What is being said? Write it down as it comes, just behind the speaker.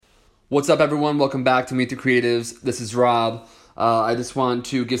What's up, everyone? Welcome back to Meet the Creatives. This is Rob. I just want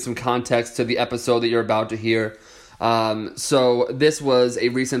to give some context to the episode that you're about to hear. So this was a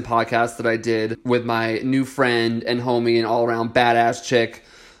recent podcast that I did with my new friend and homie and all-around badass chick,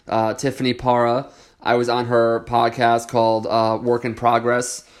 Tiffany Para. I was on her podcast called Work in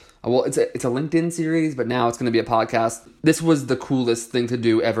Progress. Well, it's a LinkedIn series, but now it's going to be a podcast. This was the coolest thing to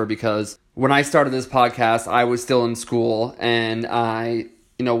do ever because when I started this podcast, I was still in school and I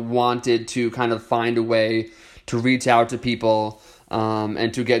wanted to kind of find a way to reach out to people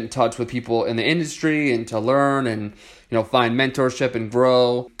and to get in touch with people in the industry and to learn and, find mentorship and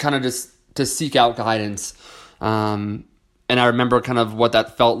grow, kind of just to seek out guidance. And I remember kind of what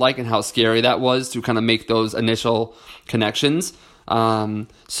that felt like and how scary that was to kind of make those initial connections.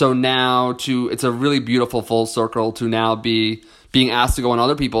 So now it's a really beautiful full circle to now being asked to go on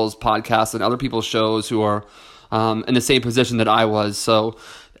other people's podcasts and other people's shows who are in the same position that I was. So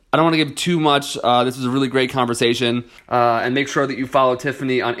I don't want to give too much. This was a really great conversation. And make sure that you follow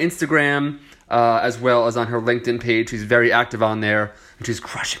Tiffany on Instagram as well as on her LinkedIn page. She's very active on there and she's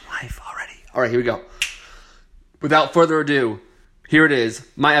crushing life already. All right, here we go. Without further ado, here it is,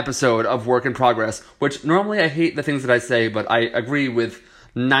 my episode of Work in Progress, which normally I hate the things that I say, but I agree with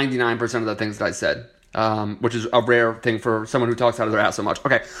 99% of the things that I said, which is a rare thing for someone who talks out of their ass so much.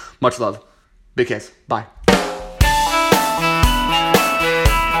 Okay, much love. Big kiss. Bye.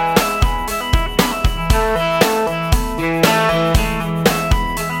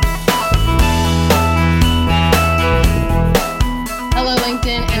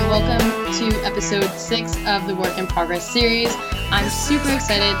 Episode 6 of the Work in Progress series. I'm super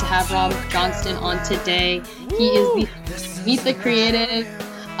excited to have Rob Johnston on today. He is the Meet the Creative,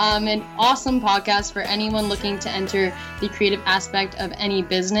 an awesome podcast for anyone looking to enter the creative aspect of any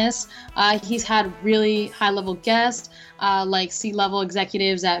business. He's had really high-level guests like C-level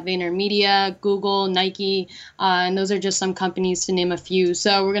executives at VaynerMedia, Google, Nike, and those are just some companies to name a few.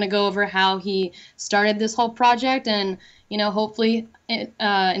 So we're going to go over how he started this whole project and hopefully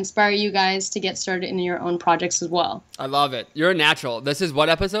inspire you guys to get started in your own projects as well. I love it. You're a natural. This is what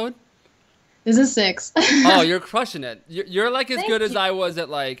episode? This is 6. Oh, you're crushing it. You're like as good as you. I was at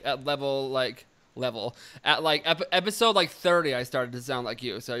level at episode 30. I started to sound like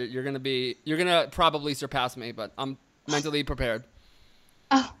you. So you're gonna probably surpass me, but I'm mentally prepared.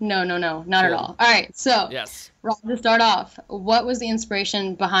 Oh, no, not at all. All right, so yes, Rob, to start off, what was the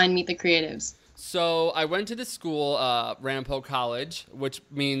inspiration behind Meet the Creatives? So I went to the school, Ramapo College, which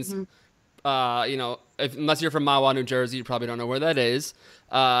means, unless you're from Mahwah, New Jersey, you probably don't know where that is.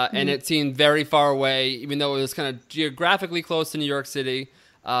 And it seemed very far away, even though it was kind of geographically close to New York City.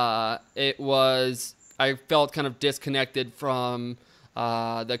 I felt kind of disconnected from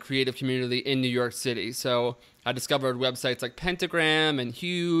the creative community in New York City. So I discovered websites like Pentagram and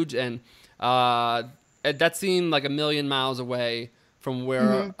Huge, and that seemed like a million miles away from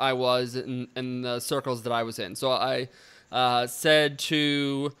where I was in the circles that I was in. So I said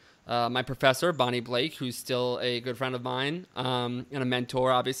to my professor, Bonnie Blake, who's still a good friend of mine and a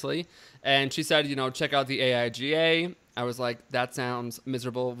mentor, obviously, and she said, check out the AIGA. I was like, that sounds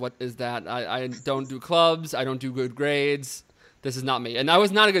miserable. What is that? I don't do clubs. I don't do good grades. This is not me. And I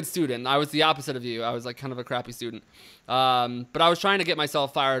was not a good student. I was the opposite of you. I was like kind of a crappy student. But I was trying to get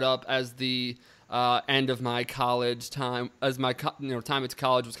myself fired up as the end of my college time, as my time at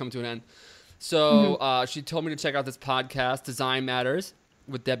college was coming to an end. So she told me to check out this podcast, Design Matters,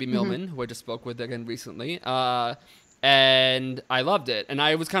 with Debbie Millman, who I just spoke with again recently. And I loved it. And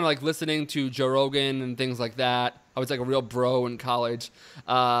I was kind of like listening to Joe Rogan and things like that. I was like a real bro in college.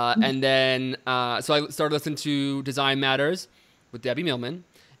 And then, so I started listening to Design Matters with Debbie Millman.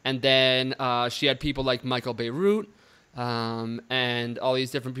 And then she had people like Michael Beirut, and all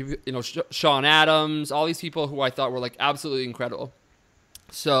these different people, Sean Adams, all these people who I thought were like absolutely incredible.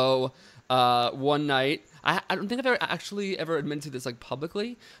 So one night, I don't think I've ever admitted to this like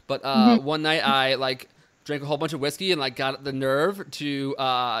publicly, but one night I drank a whole bunch of whiskey and got the nerve to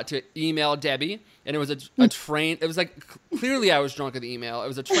email Debbie, and it was a train. It was clearly I was drunk in the email. It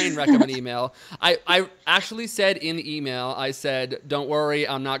was a train wreck of an email. I actually said in the email, I said, "Don't worry,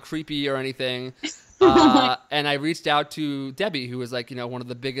 I'm not creepy or anything." And I reached out to Debbie, who was one of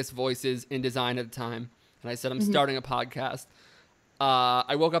the biggest voices in design at the time. And I said, I'm starting a podcast.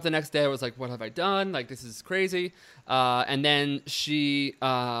 I woke up the next day. I was like, what have I done? This is crazy. And then she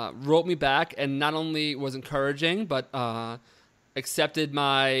wrote me back and not only was encouraging, but accepted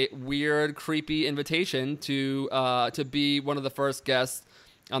my weird, creepy invitation to be one of the first guests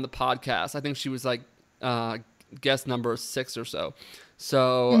on the podcast. I think she was guest number 6 or so.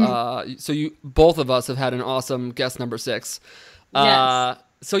 So, so you both of us have had an awesome guest number 6. Yes.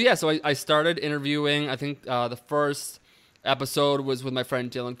 So I started interviewing. I think the first episode was with my friend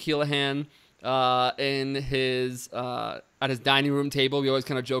Dylan Keelahan in his at his dining room table. We always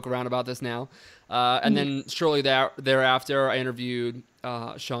kind of joke around about this now. And then shortly thereafter, I interviewed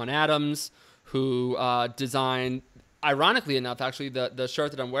Sean Adams, who designed, ironically enough, actually the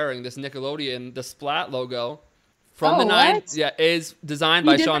shirt that I'm wearing, this Nickelodeon, the Splat logo from the 90s, is designed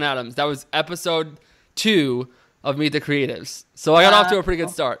by Sean Adams. That was episode 2 of Meet the Creatives. So I got off to a pretty good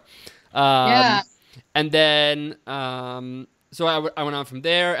start. And then, so I went on from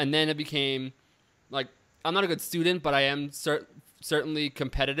there, and then it became, like, I'm not a good student, but I am certainly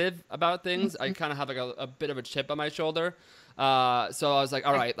competitive about things. I kind of have, like, a bit of a chip on my shoulder. So I was like,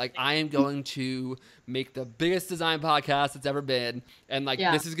 all right, like, I am going to make the biggest design podcast that's ever been, and, like,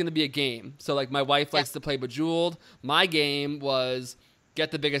 this is going to be a game. So, like, my wife likes to play Bejeweled. My game was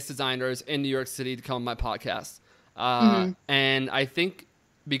get the biggest designers in New York City to come on my podcast. And I think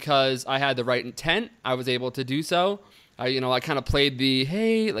because I had the right intent, I was able to do so. I kind of played the,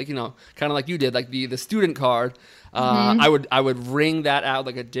 hey, like, kind of like you did, like the student card. I would wring that out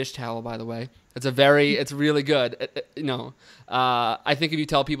like a dish towel, by the way. It's really good. I think if you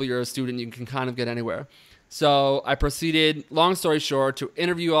tell people you're a student, you can kind of get anywhere. So I proceeded, long story short, to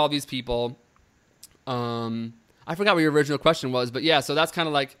interview all these people. I forgot what your original question was, but yeah, so that's kind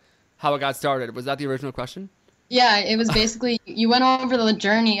of like how it got started. Was that the original question? Yeah, it was basically, you went over the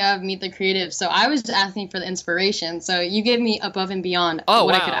journey of Meet the Creative, so I was just asking for the inspiration, so you gave me above and beyond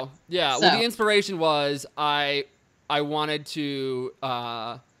what I could ask. Yeah, so. Well, the inspiration was I wanted to,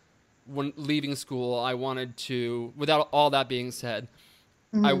 when leaving school, I wanted to, without all that being said,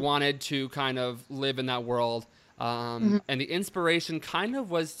 I wanted to kind of live in that world, and the inspiration kind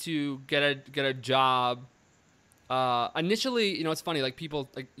of was to get a job. Initially, it's funny, like people,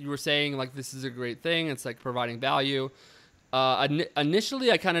 like you were saying, like this is a great thing. It's like providing value.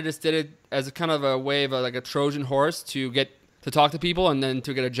 Initially, I kind of just did it as a kind of a way of like a Trojan horse to talk to people and then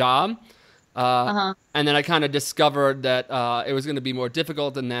to get a job. And then I kind of discovered that it was going to be more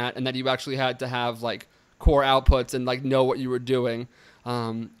difficult than that, and that you actually had to have like core outputs and like know what you were doing.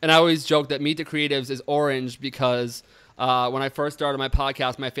 And I always joke that Meet the Creatives is orange because when I first started my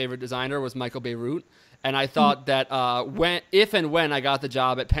podcast, my favorite designer was Michael Beirut. And I thought that if and when I got the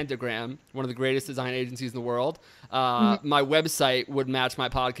job at Pentagram, one of the greatest design agencies in the world, my website would match my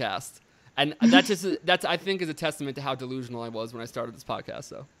podcast. And that's I think is a testament to how delusional I was when I started this podcast.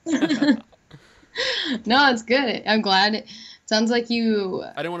 So no, it's good. I'm glad. It sounds like you.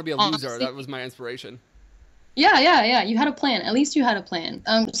 I didn't want to be a loser. That was my inspiration. Yeah. You had a plan. At least you had a plan.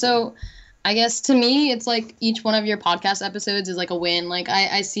 So I guess to me, it's like each one of your podcast episodes is like a win. Like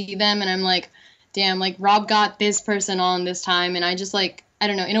I see them and I'm like, damn, like Rob got this person on this time, and I just like, I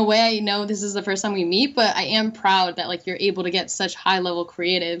don't know, in a way I know this is the first time we meet, but I am proud that like you're able to get such high level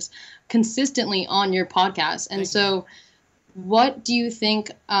creatives consistently on your podcast. And so what do you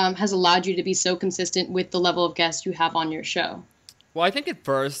think has allowed you to be so consistent with the level of guests you have on your show? Well, I think at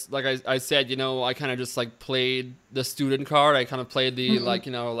first, like I said, I kind of just like played the student card. I kind of played the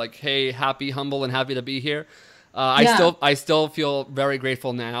like, hey, happy, humble, and happy to be here. I still feel very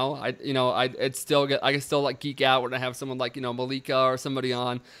grateful now. I can still like geek out when I have someone like Malika or somebody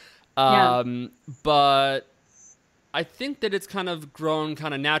on, but I think that it's kind of grown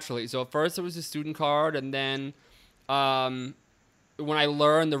kind of naturally. So at first it was a student card, and then when I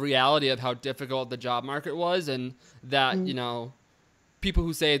learned the reality of how difficult the job market was, and that people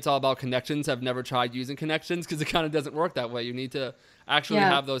who say it's all about connections have never tried using connections, because it kind of doesn't work that way. You need to actually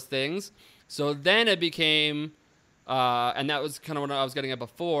have those things. So then it became. And that was kind of what I was getting at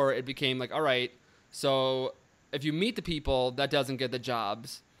before. It became like, all right, so if you meet the people, that doesn't get the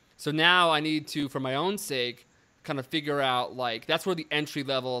jobs. So now I need to, for my own sake, kind of figure out, like, that's where the entry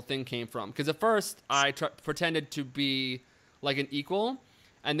level thing came from. Because at first I pretended to be like an equal,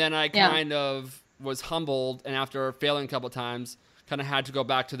 and then I kind of was humbled, and after failing a couple of times, kind of had to go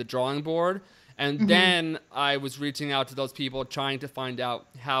back to the drawing board. And then I was reaching out to those people, trying to find out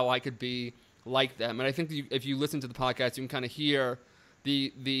how I could be like them. And I think if you listen to the podcast, you can kind of hear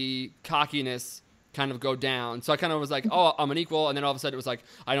the cockiness kind of go down. So I kind of was like, oh, I'm an equal. And then all of a sudden it was like,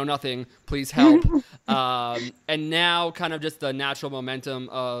 I know nothing, please help. And now kind of just the natural momentum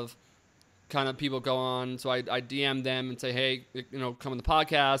of kind of people go on. So I DM them and say, hey, come on the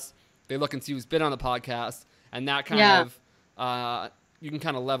podcast. They look and see who's been on the podcast. And that kind of, you can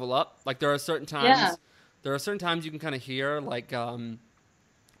kind of level up. Like there are certain times you can kind of hear like,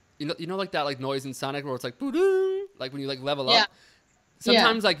 like that like noise in Sonic where it's like boo-doo, like when you like level up.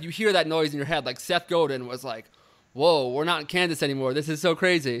 Sometimes like you hear that noise in your head. Like Seth Godin was like, "Whoa, we're not in Kansas anymore. This is so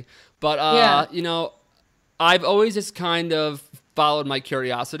crazy." But I've always just kind of followed my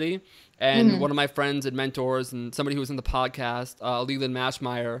curiosity. And one of my friends and mentors and somebody who was in the podcast, Leland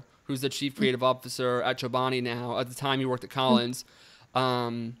Mashmeyer, who's the chief creative officer at Chobani now. At the time, he worked at Collins.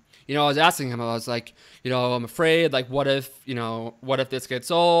 You know, I was asking him, I was like, you know, I'm afraid, like, what if this gets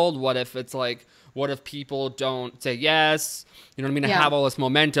old? What if it's like, what if people don't say yes? You know what I mean? I have all this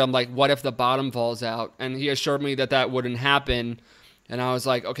momentum. Like, what if the bottom falls out? And he assured me that that wouldn't happen. And I was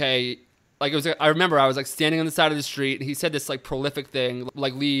like, okay. Like, I remember I was like standing on the side of the street. And he said this like prolific thing,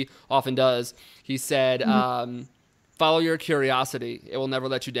 like Lee often does. He said, follow your curiosity. It will never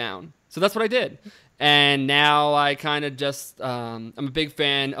let you down. So that's what I did. And now I kind of just, I'm a big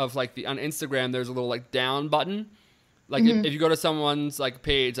fan of like on Instagram, there's a little like down button. Like if you go to someone's like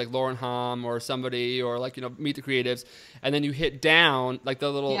page, like Lauren Hom or somebody, or like, you know, Meet the Creatives, and then you hit down, like the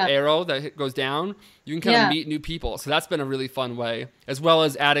little arrow that goes down, you can kind of meet new people. So that's been a really fun way, as well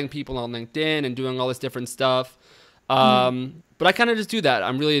as adding people on LinkedIn and doing all this different stuff. But I kind of just do that.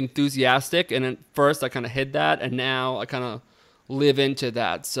 I'm really enthusiastic. And at first I kind of hid that, and now I kind of live into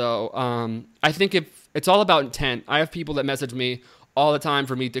that. So I think if it's all about intent. I have people that message me all the time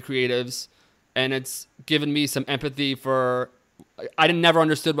for Meet the Creatives, and it's given me some empathy for, I never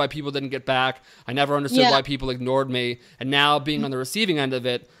understood why people didn't get back. I never understood why people ignored me. And now being on the receiving end of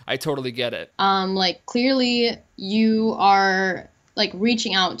it, I totally get it. Like clearly you are like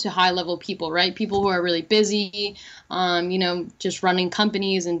reaching out to high level people, right? People who are really busy, you know, just running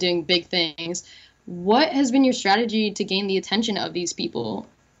companies and doing big things. What has been your strategy to gain the attention of these people?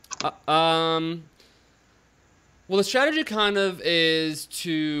 Well, the strategy kind of is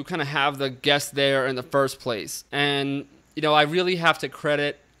to kind of have the guest there in the first place. And, you know, I really have to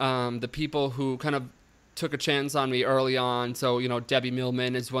credit the people who kind of took a chance on me early on. So, you know, Debbie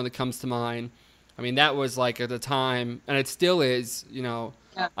Millman is one that comes to mind. I mean, that was like at the time, and it still is, you know,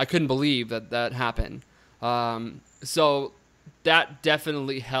 I couldn't believe that happened. So that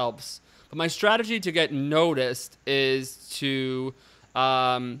definitely helps. But my strategy to get noticed is to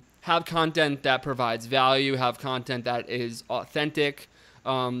have content that provides value, have content that is authentic,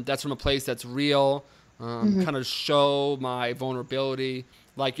 that's from a place that's real, kind of show my vulnerability.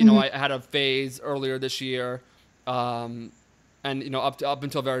 Like, you know, I had a phase earlier this year, and, you know, up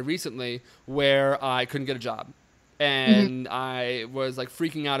until very recently, where I couldn't get a job. And I was like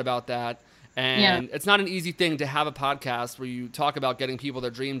freaking out about that. And it's not an easy thing to have a podcast where you talk about getting people their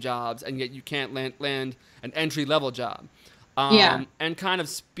dream jobs, and yet you can't land an entry-level job. And kind of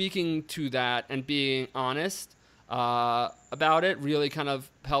speaking to that and being honest about it really kind of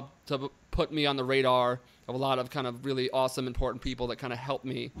helped to put me on the radar of a lot of kind of really awesome, important people that kind of helped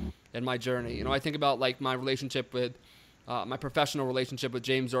me in my journey. You know, I think about like my relationship with, my professional relationship with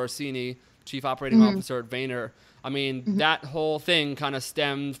James Orsini, Chief Operating Officer at Vayner. I mean, that whole thing kind of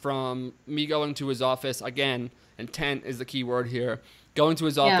stemmed from me going to his office. Again, intent is the key word here. Going to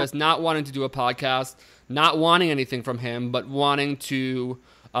his office, not wanting to do a podcast, not wanting anything from him, but wanting to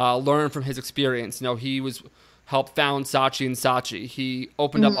learn from his experience. You know, he helped found Saatchi & Saatchi. He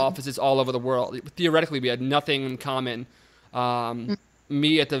opened up offices all over the world. Theoretically, we had nothing in common.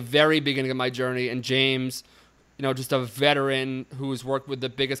 Me at the very beginning of my journey, and James, you know, just a veteran who's worked with the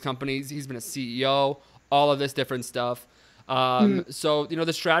biggest companies. He's been a CEO, all of this different stuff. So, you know,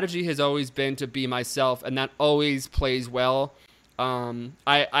 the strategy has always been to be myself, and that always plays well.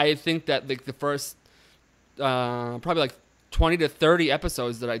 I think that like the first probably like 20 to 30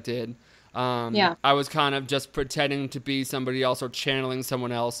 episodes that I did, I was kind of just pretending to be somebody else or channeling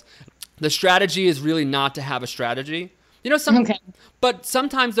someone else. The strategy is really not to have a strategy, you know, but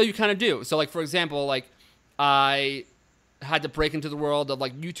sometimes though you kind of do. So like, for example, like I had to break into the world of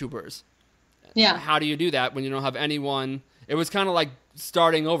like YouTubers. How do you do that when you don't have anyone? It was kind of like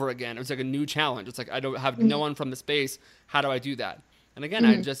starting over again. It was like a new challenge. It's like, I don't have no one from the space. How do I do that? And again,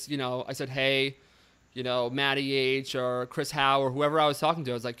 I just, you know, I said, hey, you know, Maddie H or Chris Howe or whoever I was talking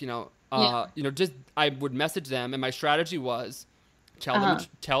to, I was like, you know, just, I would message them. And my strategy was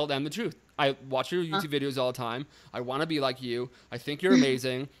tell them the truth. I watch your YouTube videos all the time. I want to be like you. I think you're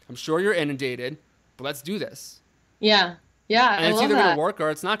amazing. I'm sure you're inundated, but let's do this. Yeah. And it's either going to work or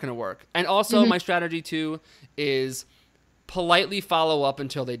it's not going to work. And also my strategy too is politely follow up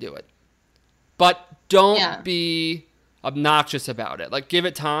until they do it. But don't be obnoxious about it. Like, give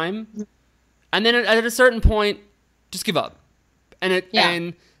it time. And then at a certain point, just give up. And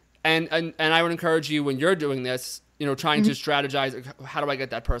and I would encourage you when you're doing this, you know, trying to strategize, how do I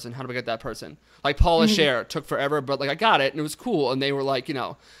get that person? How do I get that person? Like Paula Scher took forever, but like I got it and it was cool. And they were like, you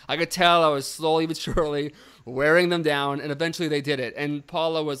know, I could tell I was slowly but surely wearing them down, and eventually they did it. And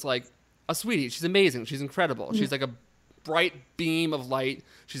Paula was like a sweetie. She's amazing. She's incredible. She's like a bright beam of light.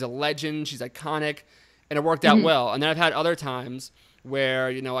 She's a legend. She's iconic. and it worked out well. And then I've had other times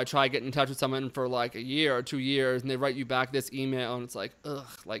where, you know, I try getting in touch with someone for like a year or 2 years, and they write you back this email, and it's like, ugh,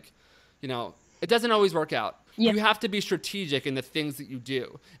 like, you know, it doesn't always work out. Yeah. You have to be strategic in the things that you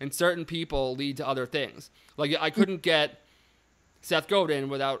do, and certain people lead to other things. Like, I couldn't get Seth Godin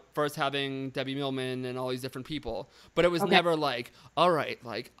without first having Debbie Millman and all these different people. But it was never like, all right,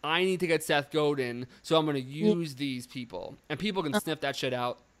 like, I need to get Seth Godin, so I'm going to use these people. And people can sniff that shit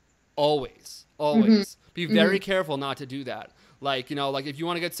out always. Be very careful not to do that. Like, you know, like if you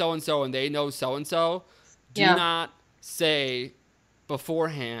want to get so-and-so and they know so-and-so, do not say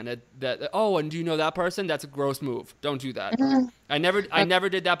beforehand that, oh, and do you know that person? That's a gross move. Don't do that. I never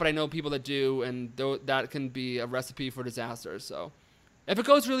did that, but I know people that do, and that can be a recipe for disaster. So if it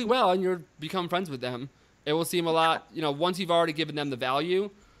goes really well and you become friends with them, it will seem a lot, you know, once you've already given them the value,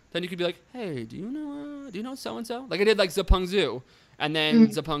 then you could be like, hey, do you know so-and-so? Like I did like Zapeng Zhu. And then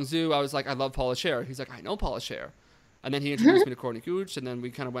Zapeng Zhu, I was like, I love Paula Scher. He's like, I know Paula Scher. And then he introduced me to Courtney Gooch, and then we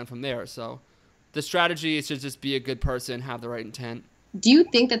kind of went from there. So the strategy is to just be a good person, have the right intent. Do you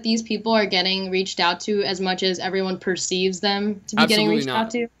think that these people are getting reached out to as much as everyone perceives them to be getting reached out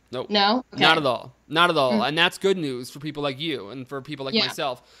to? Nope. No? Okay. Not at all. Not at all. And that's good news for people like you and for people like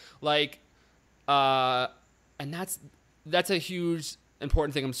myself. Like, and that's a huge,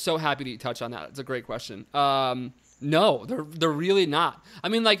 important thing. I'm so happy that you touched on that. It's a great question. No, they're really not. I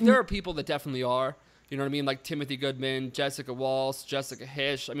mean, like, there are people that definitely are. You know what I mean? Like Timothy Goodman, Jessica Walsh, Jessica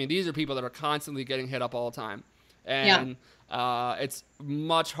Hish. I mean, these are people that are constantly getting hit up all the time. And it's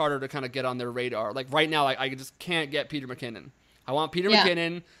much harder to kind of get on their radar. Like right now, I just can't get Peter McKinnon. I want Peter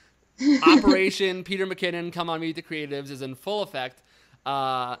McKinnon. Operation Peter McKinnon, come on Meet the Creatives is in full effect.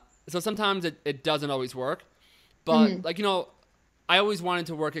 So sometimes it doesn't always work. But, like, you know, I always wanted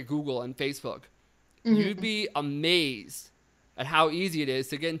to work at Google and Facebook. You'd be amazed at how easy it is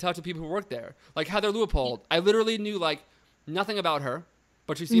to get in touch with people who work there. Like Heather Leopold. I literally knew like nothing about her,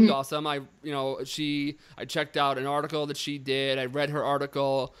 but she seemed awesome. I checked out an article that she did. I read her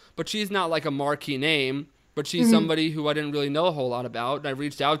article, but she's not like a marquee name, but she's somebody who I didn't really know a whole lot about. And I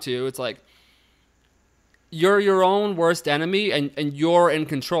reached out to. It's like, you're your own worst enemy and you're in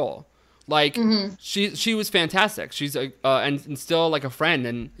control. Like she was fantastic. She's and still like a friend,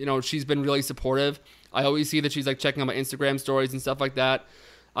 and you know, she's been really supportive. I always see that she's like checking out my Instagram stories and stuff like that.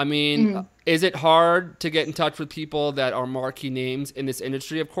 I mean, is it hard to get in touch with people that are marquee names in this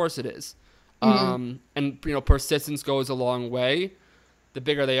industry? Of course it is. And you know, persistence goes a long way. The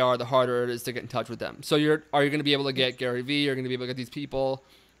bigger they are, the harder it is to get in touch with them. So are you going to be able to get Gary Vee? You're going to be able to get these people?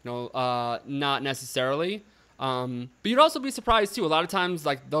 You know, not necessarily. But you'd also be surprised too. A lot of times,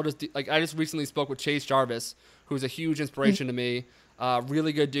 like they'll just like I just recently spoke with Chase Jarvis, who's a huge inspiration to me.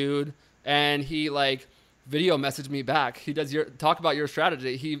 Really good dude, and he like video messaged me back. He does talk about your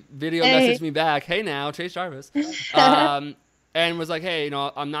strategy. He video messaged me back. Hey now, Chase Jarvis, and was like, hey, you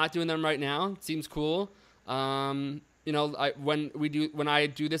know, I'm not doing them right now. It seems cool. You know, when I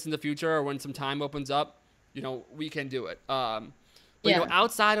do this in the future or when some time opens up, you know, we can do it. But you know,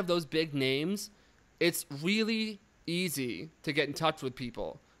 outside of those big names, it's really easy to get in touch with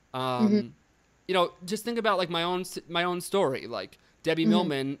people. You know, just think about like my own story. Like Debbie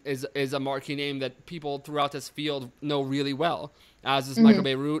Millman is a marquee name that people throughout this field know really well, as is Michael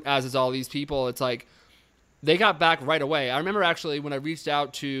Beirut, as is all these people. It's like they got back right away. I remember actually when I reached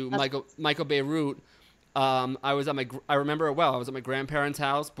out to Michael Beirut, I remember it well. I was at my grandparents'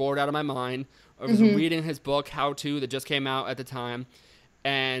 house, bored out of my mind. I was reading his book, How To, that just came out at the time.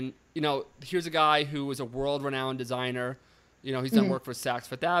 And, you know, here's a guy who was a world-renowned designer. You know, he's done work for Saks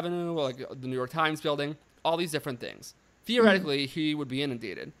Fifth Avenue, like the New York Times building, all these different things. Theoretically, he would be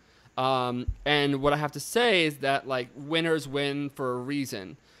inundated. And what I have to say is that, like, winners win for a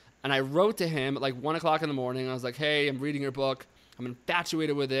reason. And I wrote to him at, like, 1 o'clock in the morning. I was like, hey, I'm reading your book. I'm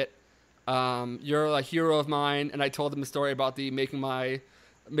infatuated with it. You're a hero of mine. And I told him the story about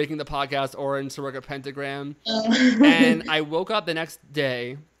making the podcast orange to work at Pentagram. And I woke up the next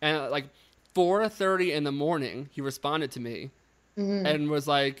day and at like 4:30 in the morning, he responded to me and was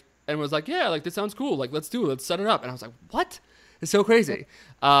like, yeah, like this sounds cool. Like, let's do it. Let's set it up. And I was like, what? It's so crazy.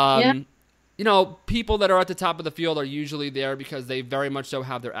 You know, people that are at the top of the field are usually there because they very much so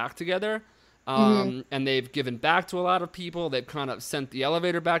have their act together. And they've given back to a lot of people. They've kind of sent the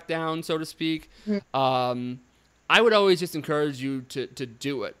elevator back down, so to speak. I would always just encourage you to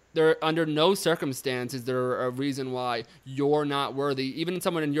do it. Under no circumstance is there a reason why you're not worthy. Even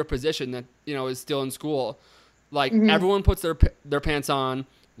someone in your position that, you know, is still in school, like everyone puts their pants on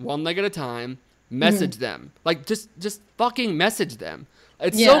one leg at a time. Message them, like just fucking message them.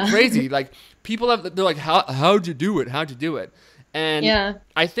 It's so crazy. Like people they're like, how'd you do it? How'd you do it? And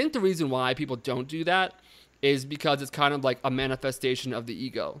I think the reason why people don't do that is because it's kind of like a manifestation of the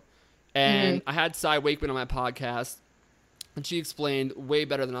ego. And I had Cy Wakeman on my podcast, and she explained way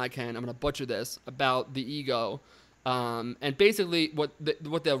better than I can. I'm going to butcher this about the ego, and basically what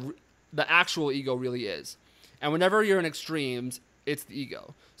the actual ego really is. And whenever you're in extremes, it's the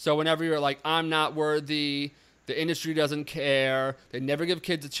ego. So whenever you're like, I'm not worthy, the industry doesn't care, they never give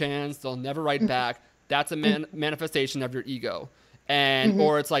kids a chance, they'll never write back, that's a manifestation of your ego. And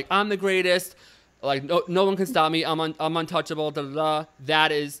or it's like, I'm the greatest, like no one can stop me, I'm untouchable, da da da.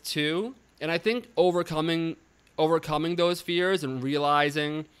 That is too. And I think overcoming those fears and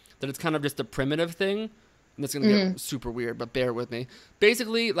realizing that it's kind of just a primitive thing, and it's going to get super weird, but bear with me.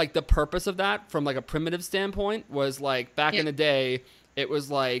 Basically, like the purpose of that from like a primitive standpoint was like back in the day, it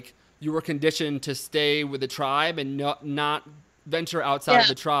was like you were conditioned to stay with the tribe and not venture outside of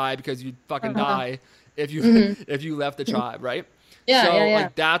the tribe because you'd fucking die if you left the tribe, right?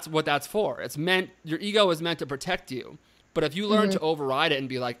 Like that's what that's for. It's meant, your ego is meant to protect you. But if you learn to override it and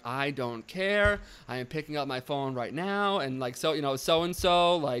be like, I don't care, I am picking up my phone right now, and like so and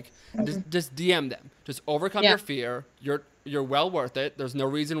so, like just DM them. Just overcome your fear. You're well worth it. There's no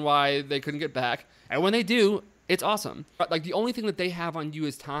reason why they couldn't get back. And when they do, it's awesome. But like the only thing that they have on you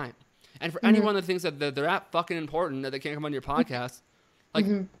is time. And for anyone that thinks that they're that fucking important that they can't come on your podcast, like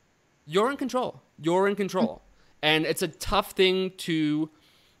you're in control. You're in control. And it's a tough thing to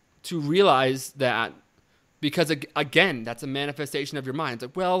realize that. Because, again, that's a manifestation of your mind. It's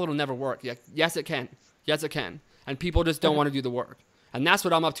like, well, it'll never work. Yeah, yes, it can. Yes, it can. And people just don't want to do the work. And that's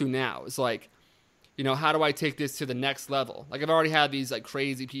what I'm up to now. It's like, how do I take this to the next level? Like, I've already had these, like,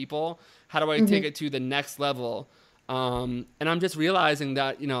 crazy people. How do I take it to the next level? And I'm just realizing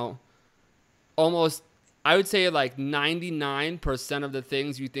that, almost, I would say, like, 99% of the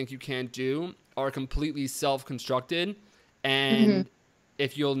things you think you can't do are completely self-constructed. And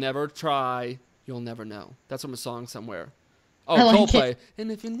if you'll never try, you'll never know. That's from a song somewhere. Oh, Coldplay.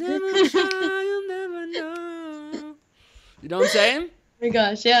 And if you never try, you'll never know. You know what I'm saying? Oh my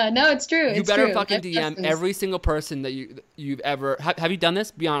gosh, yeah. No, it's true. You better fucking DM every single person that you've ever... Have you done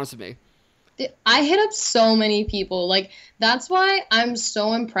this? Be honest with me. I hit up so many people. Like, that's why I'm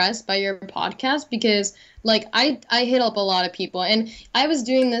so impressed by your podcast, because like I hit up a lot of people, and I was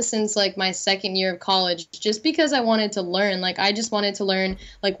doing this since like my second year of college, just because I wanted to learn. Like, I just wanted to learn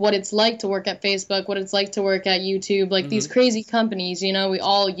like what it's like to work at Facebook, what it's like to work at YouTube, like these crazy companies, we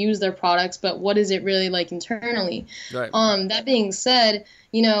all use their products, but what is it really like internally? Right. That being said,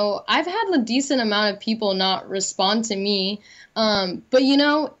 I've had a decent amount of people not respond to me. But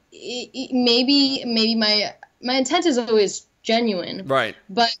maybe my intent is always genuine, right?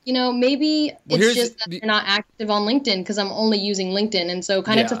 But maybe it's just that they're not active on LinkedIn, because I'm only using LinkedIn. And so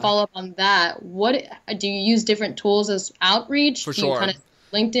kind of to follow up on that, what do you use different tools as outreach? For sure. Kind of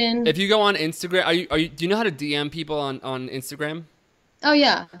LinkedIn. If you go on Instagram, do you know how to DM people on Instagram? Oh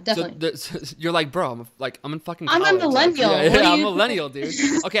yeah, definitely. So you're like, bro, I'm in fucking college. I'm a millennial. Like, I'm a millennial, dude.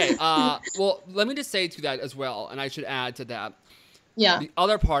 Okay. Well, let me just say to that as well, and I should add to that. Yeah. The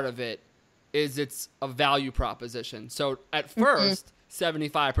other part of it is it's a value proposition. So at first,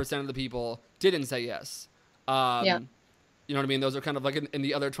 75% of the people didn't say yes. You know what I mean? Those are kind of like in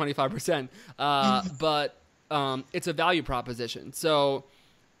the other 25%. But it's a value proposition. So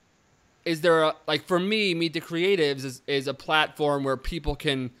is there for me, Meet the Creatives is a platform where people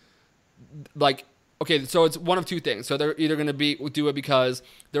can okay, so it's one of two things. So they're either going to do it because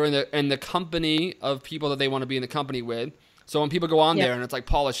they're in the company of people that they want to be in the company with. So when people go on there and it's like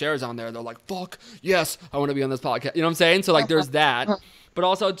Paula Scher's on there, they're like, fuck, yes, I want to be on this podcast. You know what I'm saying? So there's that. But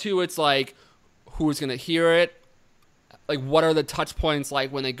also too, it's like, who's going to hear it? Like, what are the touch points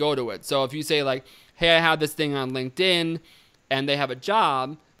like when they go to it? So if you say like, hey, I have this thing on LinkedIn and they have a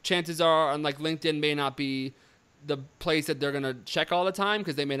job, chances are on LinkedIn may not be the place that they're going to check all the time,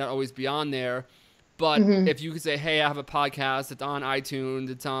 because they may not always be on there. But if you could say, hey, I have a podcast, it's on iTunes,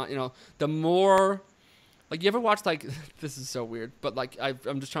 it's on, the more... you ever watch this is so weird, but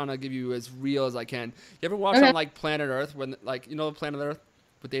I'm just trying to give you as real as I can. You ever watch on Planet Earth when Planet Earth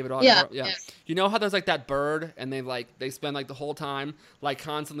with David Attenborough? Yeah. You know how there's that bird and they spend the whole time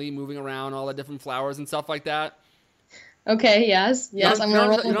constantly moving around all the different flowers and stuff like that? Okay. Yes. I'm gonna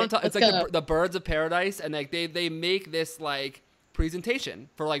roll. It's the Birds of Paradise, and they make this presentation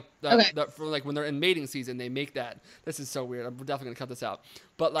for for when they're in mating season. They make that. This is so weird. I'm definitely gonna cut this out.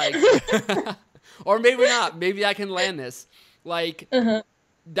 But or maybe not. Maybe I can land this.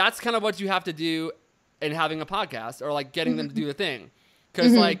 That's kind of what you have to do in having a podcast, or getting them to do the thing.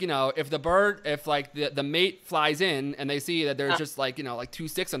 Because if the mate flies in and they see that there's just 2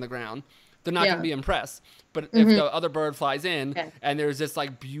 sticks on the ground, they're not going to be impressed. But if the other bird flies in and there's this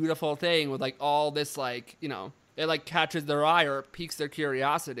like beautiful thing with like all this like, you know, it like catches their eye or piques their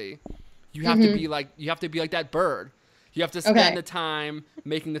curiosity, you have to be like that bird. You have to spend the time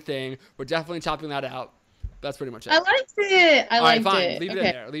making the thing. We're definitely chopping that out. That's pretty much it. I liked it. All right, fine. Leave it in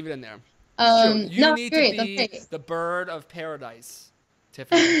there. Leave it in there. Sure. You need to be the bird of paradise,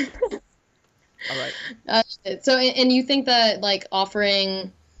 Tiffany. All right. So, and you think that like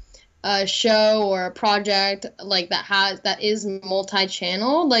offering a show or a project like that is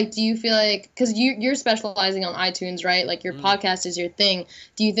multi-channel, like, do you feel like, because you're specializing on iTunes, right? Like your podcast is your thing.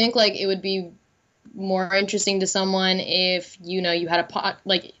 Do you think like it would be more interesting to someone if, you know, you had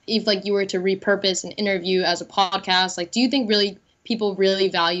if like you were to repurpose an interview as a podcast? Like, do you think really people really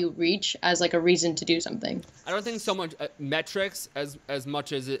value reach as like a reason to do something? I don't think so much metrics as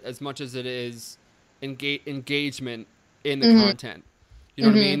much as it is engagement in the content. You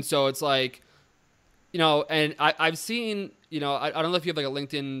know what I mean? So it's like, you know, and I've seen, you know, I don't know if you have like a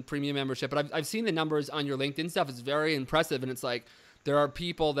LinkedIn premium membership, but I've seen the numbers on your LinkedIn stuff. It's very impressive. And it's like, there are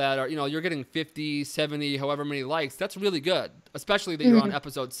people that are, you know, you're getting 50, 70, however many likes. That's really good, especially that you're on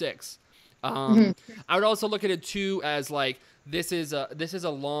episode 6. I would also look at it too as like, this is a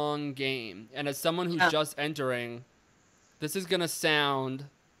long game. And as someone who's just entering, this is going to sound,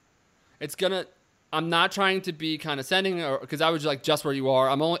 I'm not trying to be condescending, or because I was like just where you are.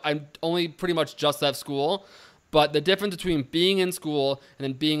 I'm only pretty much just left school, but the difference between being in school and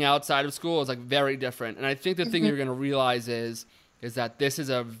then being outside of school is like very different. And I think the thing you're going to realize is that this is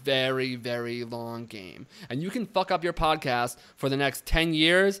a very, very long game, and you can fuck up your podcast for the next 10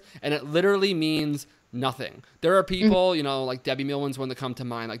 years, and it literally means nothing. There are people, you know, like Debbie Millman's one that come to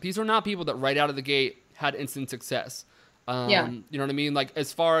mind. Like, these are not people that right out of the gate had instant success. You know what I mean? Like,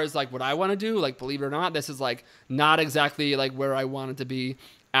 as far as like what I want to do, like, believe it or not, this is like not exactly like where I wanted to be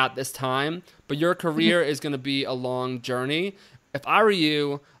at this time, but your career is going to be a long journey. If I were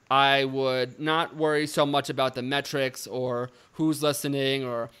you, I would not worry so much about the metrics or who's listening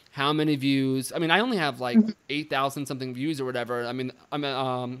or how many views. I mean, I only have like 8,000 something views or whatever. I mean,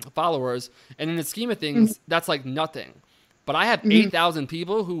 I'm followers, and in the scheme of things, that's like nothing. But I have 8,000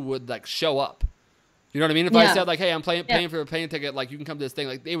 people who would like show up. You know what I mean? If I said like, hey, I'm paying for a plane ticket, like, you can come to this thing,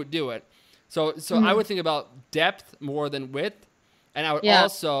 like, they would do it. So I would think about depth more than width. And I would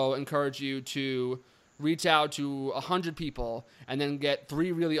also encourage you to reach out to 100 people and then get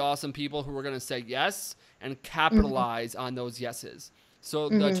 3 really awesome people who are going to say yes and capitalize on those yeses. So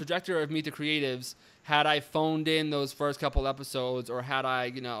the trajectory of Meet the Creatives, had I phoned in those first couple episodes, or had I,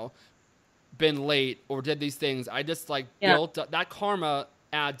 you know, been late or did these things, I just like built up, that karma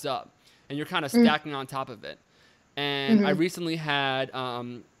adds up. And you're kind of stacking on top of it. And I recently had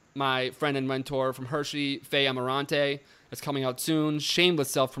my friend and mentor from Hershey, Faye Amarante, that's coming out soon. Shameless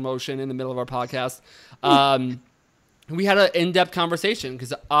self-promotion in the middle of our podcast. We had an in-depth conversation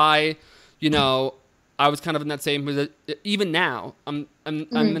because I was kind of in that same position. Even now, I'm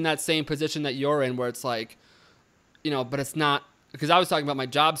in that same position that you're in, where it's like, you know, but it's not. Because I was talking about my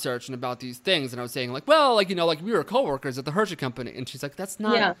job search and about these things, and I was saying like, well, like, you know, like, we were coworkers at the Hershey company, and she's like, that's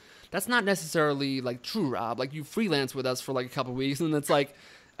not necessarily like true, Rob. Like, you freelance with us for like a couple of weeks, and it's like,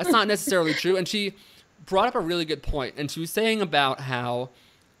 that's not necessarily true. And she brought up a really good point, and she was saying about how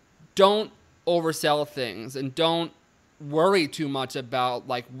don't oversell things and don't worry too much about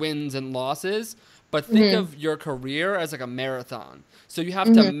like wins and losses, but think of your career as like a marathon. So you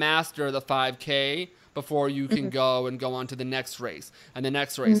have to master the 5K before you can go on to the next race and the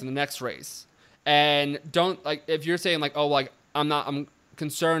next race and the next race. And don't, like, if you're saying like, oh, like, I'm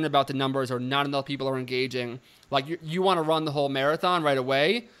concerned about the numbers or not enough people are engaging, like, you want to run the whole marathon right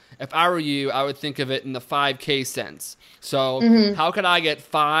away. If I were you, I would think of it in the 5K sense. So how could I get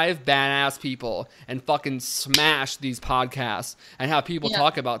 5 badass people and fucking smash these podcasts and have people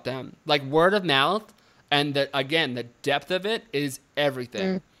talk about them? Like, word of mouth, and the depth of it is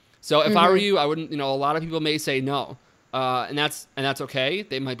everything. So if I were you, I wouldn't, you know, a lot of people may say no. And that's okay.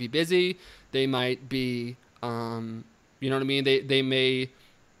 They might be busy. They might be, you know what I mean? They may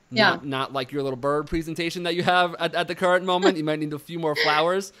not like your little bird presentation that you have at the current moment. You might need a few more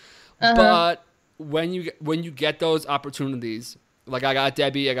flowers. But when you get those opportunities, like I got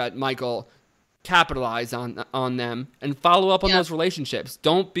Debbie, I got Michael, capitalize on them and follow up on those relationships.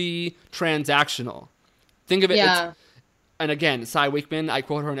 Don't be transactional. Think of it. And again, Cy Wakeman, I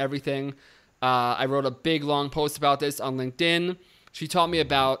quote her on everything. I wrote a big, long post about this on LinkedIn. She taught me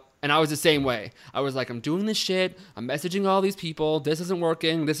about, and I was the same way. I was like, I'm doing this shit. I'm messaging all these people. This isn't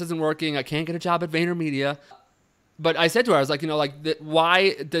working. This isn't working. I can't get a job at VaynerMedia. But I said to her, I was like, you know, like,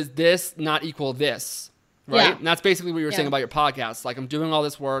 why does this not equal this? right? Yeah. And that's basically what you were saying Yeah. about your podcast. Like, I'm doing all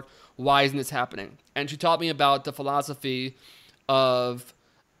this work. Why isn't this happening? And she taught me about the philosophy of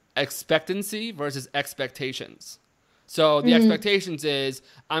expectancy versus expectations. So the expectations is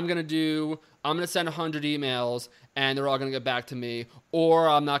I'm going to send 100 emails and they're all going to get back to me, or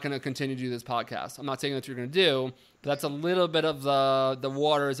I'm not going to continue to do this podcast. I'm not saying that's what you're going to do, but that's a little bit of the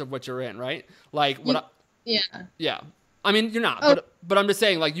waters of what you're in, right? Like Yeah. yeah. I mean, you're not, but I'm just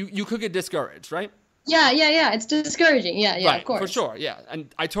saying, like, you could get discouraged, right? Yeah. It's discouraging. Yeah. Right, Of course. for sure, yeah.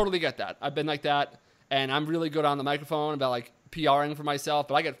 And I totally get that. I've been like that, and I'm really good on the microphone about, like, PRing for myself,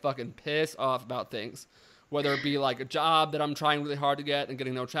 but I get fucking pissed off about things, whether it be, like, a job that I'm trying really hard to get and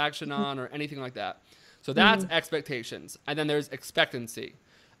getting no traction on or anything like that. So that's expectations. And then there's expectancy.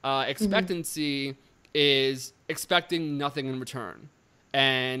 Expectancy is expecting nothing in return.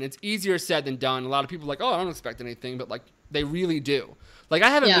 And it's easier said than done. A lot of people are like, oh, I don't expect anything, but, like, they really do. Like, I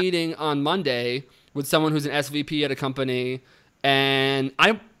have a meeting on Monday with someone who's an SVP at a company, and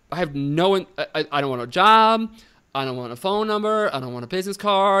I have I don't want a job, I don't want a phone number, I don't want a business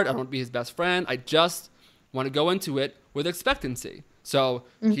card, I don't want to be his best friend. I just want to go into it with expectancy. So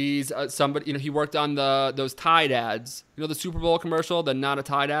he's somebody, he worked on those Tide ads, the Super Bowl commercial, the not a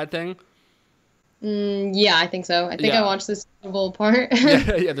Tide ad thing. Yeah, I think so. I think I watched the Super Bowl part.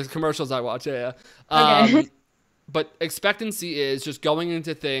 yeah, there's commercials I watch. Yeah. Okay. But expectancy is just going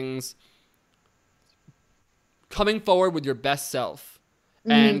into things, coming forward with your best self,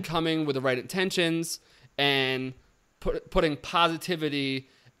 and coming with the right intentions, and putting positivity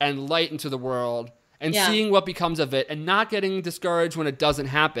and light into the world, and seeing what becomes of it, and not getting discouraged when it doesn't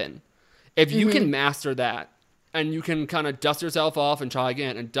happen. If you can master that, and you can kind of dust yourself off and try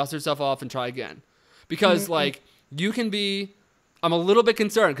again, and dust yourself off and try again. Because, like, you can be... I'm a little bit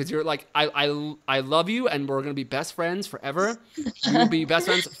concerned because you're like, I love you and we're going to be best friends forever. You'll be best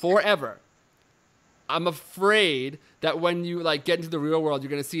friends forever. I'm afraid that when you, like, get into the real world,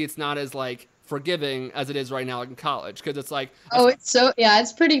 you're going to see it's not as, like, forgiving as it is right now, like, in college. Because it's like...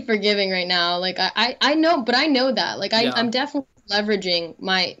 it's pretty forgiving right now. Like, I know, but I know that. Like, I'm definitely leveraging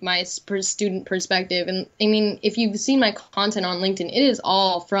my student perspective. And I mean, if you've seen my content on LinkedIn, it is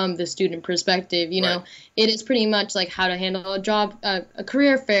all from the student perspective. You know, it is pretty much like how to handle a job, a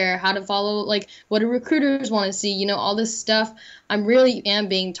career fair, how to follow, like, what do recruiters want to see, all this stuff. I'm really am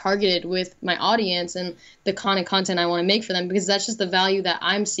being targeted with my audience and the kind of content I want to make for them, because that's just the value that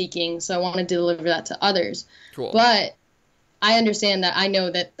I'm seeking. So I want to deliver that to others. Cool. But I understand that. I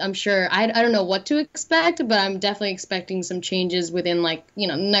know that. I'm sure. I don't know what to expect, but I'm definitely expecting some changes within, like, the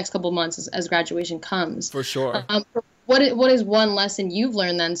next couple of months as graduation comes. For sure. What is one lesson you've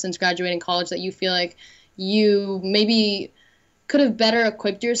learned then since graduating college that you feel like you maybe could have better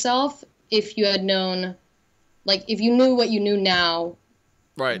equipped yourself if you had known, like, if you knew what you knew now?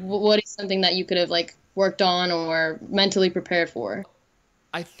 Right. What is something that you could have, like, worked on or mentally prepared for?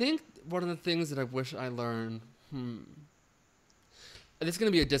 I think one of the things that I wish I learned. This is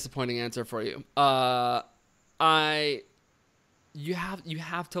going to be a disappointing answer for you. You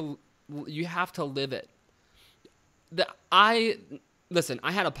have to live it. Listen,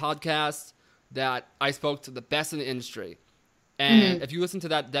 I had a podcast that I spoke to the best in the industry. And if you listen to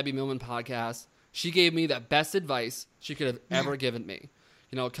that Debbie Millman podcast, she gave me the best advice she could have ever given me.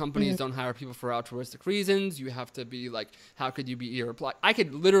 Companies don't hire people for altruistic reasons. You have to be like, how could you be irreplaceable?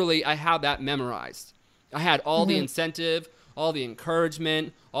 I have that memorized. I had all the incentive, all the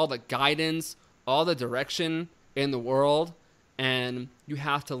encouragement, all the guidance, all the direction in the world, and you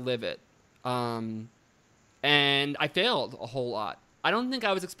have to live it. And I failed a whole lot. I don't think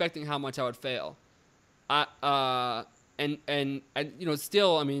I was expecting how much I would fail. And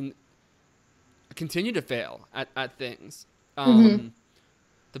still, I mean, I continue to fail at things. The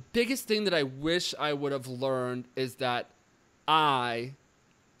biggest thing that I wish I would have learned is that I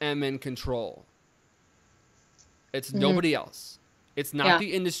am in control. It's nobody else. It's not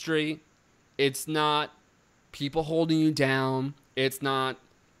the industry. It's not people holding you down. It's not,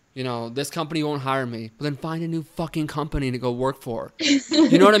 this company won't hire me. But then find a new fucking company to go work for.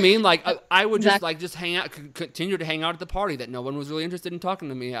 You know what I mean? Like, I would just hang out, continue to hang out at the party that no one was really interested in talking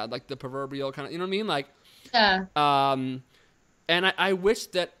to me at, like the proverbial kind of, you know what I mean? Like, and I wish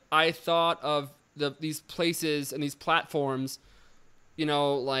that I thought of these places and these platforms,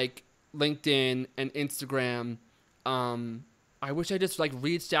 like LinkedIn and Instagram. I wish I just, like,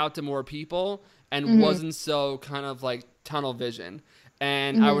 reached out to more people and wasn't so kind of, like, tunnel vision.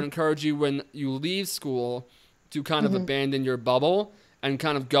 And I would encourage you, when you leave school, to kind of abandon your bubble and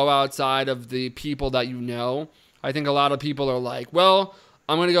kind of go outside of the people that you know. I think a lot of people are like, well,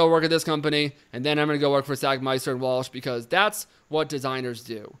 I'm going to go work at this company, and then I'm going to go work for Sagmeister and Walsh because that's what designers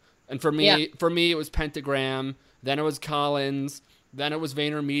do. And for me, it was Pentagram. Then it was Collins. Then it was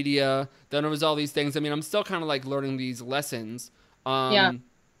VaynerMedia. Then it was all these things. I mean, I'm still kind of like learning these lessons. But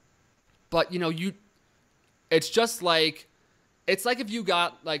it's just like, it's like if you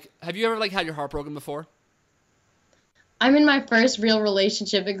got like, have you ever like had your heart broken before? I'm in my first real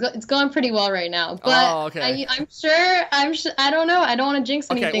relationship. It's going pretty well right now, but okay. I'm sure. I don't know. I don't want to jinx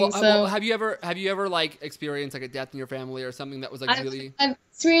anything. Well, have you ever like experienced like a death in your family or something that was like really? I've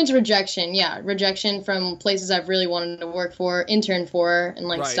experienced rejection. Yeah, rejection from places I've really wanted to work for, intern for, and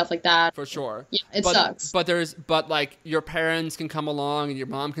like stuff like that. For sure. Yeah, it sucks. But like your parents can come along and your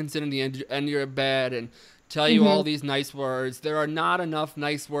mom can sit in the end of your bed and tell you all these nice words. There are not enough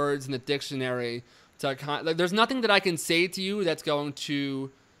nice words in the dictionary. Like, there's nothing that I can say to you that's going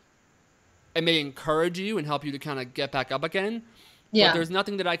to, it may encourage you and help you to kind of get back up again. Yeah. But there's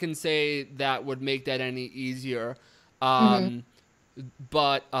nothing that I can say that would make that any easier.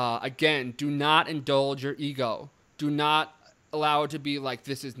 But again, do not indulge your ego. Do not allow it to be like,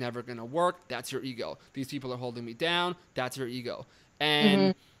 this is never going to work. That's your ego. These people are holding me down. That's your ego.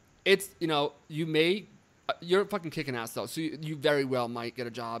 And it's, you're fucking kicking ass though, so you very well might get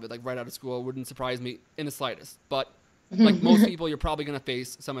a job like right out of school. It wouldn't surprise me in the slightest. But like most people, you're probably gonna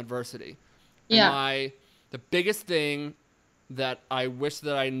face some adversity. Yeah. And the biggest thing that I wish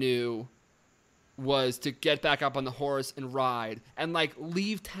that I knew was to get back up on the horse and ride, and like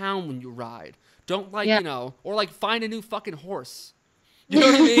leave town when you ride. Don't like or like find a new fucking horse. You know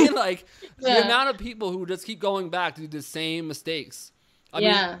what I mean? Like the amount of people who just keep going back to do the same mistakes. I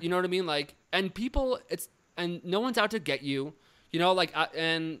mean, you know what I mean? Like, and people, and no one's out to get you, like,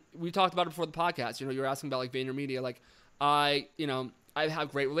 and we talked about it before the podcast, you're asking about like VaynerMedia. Like I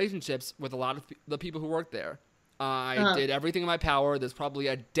have great relationships with a lot of the people who work there. I did everything in my power. There's probably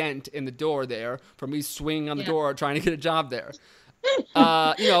a dent in the door there from me swinging on the door trying to get a job there.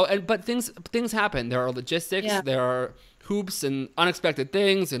 But things happen. There are logistics, there are hoops and unexpected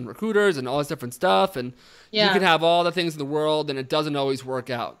things and recruiters and all this different stuff. And you can have all the things in the world and it doesn't always work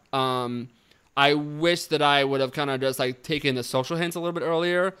out. I wish that I would have kind of just like taken the social hints a little bit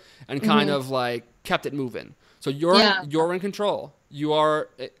earlier and kind of like kept it moving. So you're in control. You are,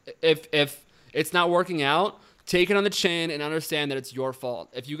 if it's not working out, take it on the chin and understand that it's your fault.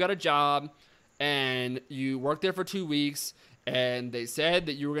 If you got a job and you worked there for 2 weeks and they said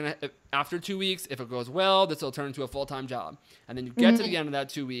that you were going to, after 2 weeks, if it goes well, this will turn into a full-time job. And then you get to the end of that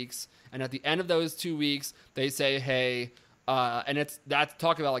 2 weeks, and at the end of those 2 weeks, they say, hey, and that's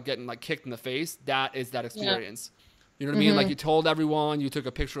talk about like getting like kicked in the face. That is that experience. You know what I mean? Like you told everyone, you took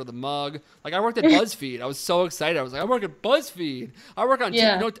a picture of the mug. Like I worked at BuzzFeed. I was so excited. I was like, I work at BuzzFeed. I work on,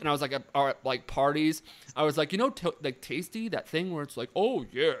 and I was like, at like parties. I was like, like Tasty, that thing where it's like, oh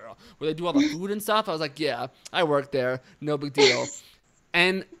yeah, where they do all the food and stuff. I was like, yeah, I work there. No big deal.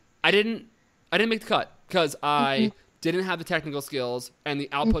 And I didn't make the cut because I didn't have the technical skills and the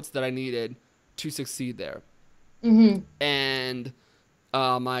outputs that I needed to succeed there. And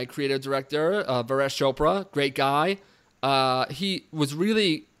my creative director, Varesh Chopra, great guy. He was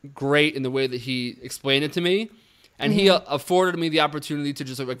really great in the way that he explained it to me, and he afforded me the opportunity to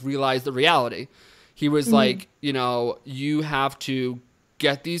just like realize the reality. He was like, you have to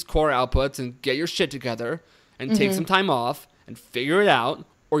get these core outputs and get your shit together and take some time off and figure it out,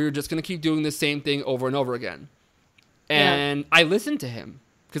 or you're just going to keep doing the same thing over and over again. And I listened to him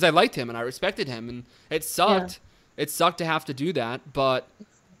because I liked him and I respected him, and it sucked. It sucked to have to do that, but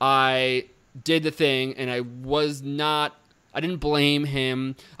I did the thing, and I didn't blame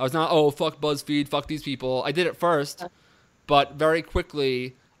him. I was not, oh, fuck BuzzFeed, fuck these people. I did it first, but very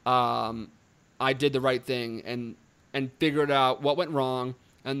quickly, I did the right thing and figured out what went wrong,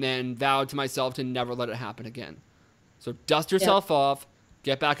 and then vowed to myself to never let it happen again. So dust yourself off,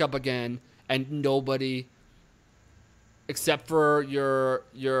 get back up again, and nobody, except for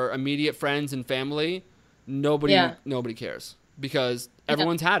your immediate friends and family, nobody cares because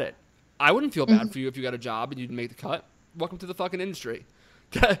everyone's had it. I wouldn't feel bad for you if you got a job and you didn't make the cut. Welcome to the fucking industry.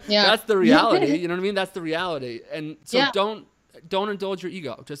 That's the reality. You know what I mean? That's the reality. And so don't indulge your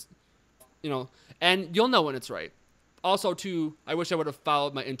ego. Just, and you'll know when it's right. Also, too, I wish I would have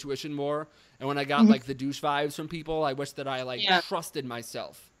followed my intuition more. And when I got like the douche vibes from people, I wish that I trusted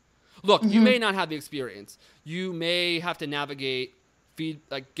myself. Look, you may not have the experience. You may have to navigate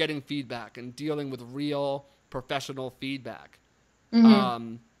getting feedback and dealing with real professional feedback.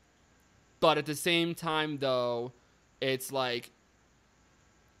 But at the same time, though, it's like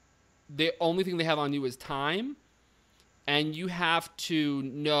the only thing they have on you is time, and you have to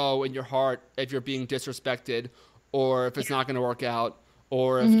know in your heart if you're being disrespected or if it's not going to work out,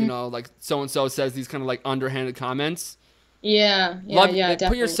 or if like so and so says these kind of like underhanded comments. Definitely.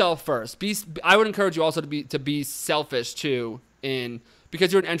 Put yourself first. I would encourage you also to be selfish too,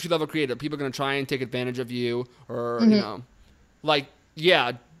 because you're an entry level creator. People are gonna try and take advantage of you, or like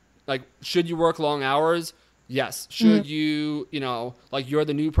like should you work long hours? Yes. Should you like you're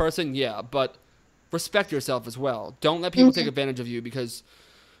the new person? Yeah, but respect yourself as well. Don't let people take advantage of you, because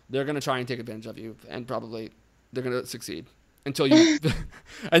they're gonna try and take advantage of you, and probably they're gonna succeed. Until you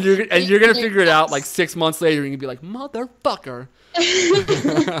and you're gonna figure it out like 6 months later, and you'll be like, motherfucker.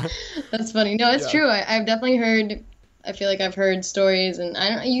 That's funny. No, it's true. I've definitely heard. I feel like I've heard stories, and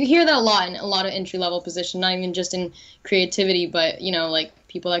you hear that a lot in a lot of entry level positions, not even just in creativity, but like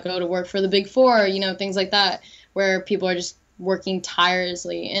people that go to work for the Big Four, things like that, where people are just working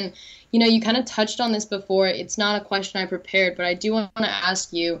tirelessly. And you kind of touched on this before. It's not a question I prepared, but I do want to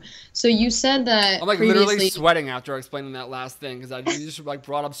ask you. So you said that I'm like literally sweating after explaining that last thing, because you just like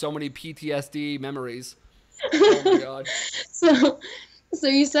brought up so many PTSD memories. Oh my god. So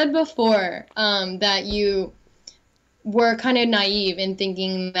you said before that you were kind of naive in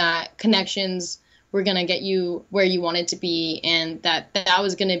thinking that connections were gonna get you where you wanted to be, and that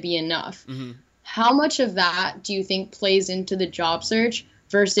was gonna be enough. Mm-hmm. How much of that do you think plays into the job search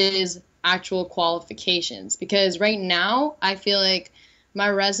versus actual qualifications? Because right now I feel like my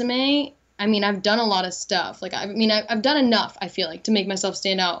resume, I've done a lot of stuff. Like, I've done enough, I feel like, to make myself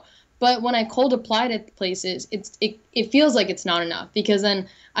stand out. But when I cold apply to places, it feels like it's not enough, because then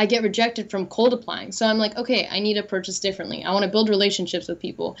I get rejected from cold applying. So I'm like, okay, I need to approach this differently. I want to build relationships with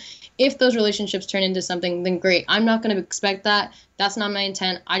people. If those relationships turn into something, then great. I'm not going to expect that. That's not my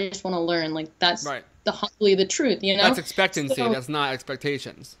intent. I just want to learn. Like, that's right. Humbly the truth, That's expectancy. So, that's not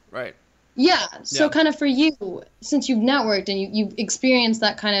expectations, right? Yeah. So kind of for you, since you've networked and you've experienced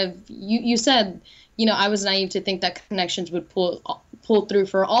that kind of, you said, I was naive to think that connections would pull through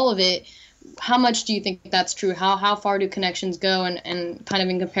for all of it. How much do you think that's true? How far do connections go, and kind of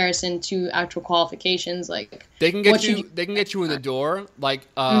in comparison to actual qualifications? Like, they can get you in the door. Like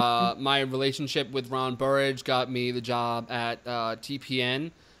my relationship with Ron Burridge got me the job at TPN.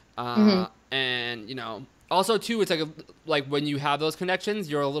 And also too, it's like when you have those connections,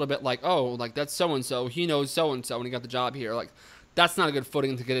 you're a little bit like, oh, like that's so and so, he knows so and so, and he got the job here. Like, that's not a good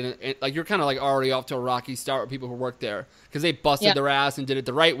footing to get in. Like, you're kind of like already off to a rocky start with people who work there, because they busted their ass and did it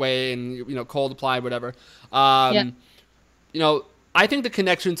the right way, and cold applied, whatever. I think the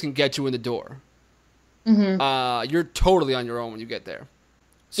connections can get you in the door. You're totally on your own when you get there.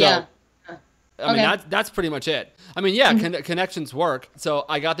 So that's pretty much it. Connections work. So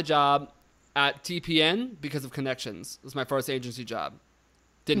I got the job at TPN because of connections. It was my first agency job.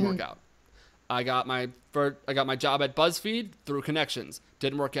 Didn't work out. I got my job at BuzzFeed through connections.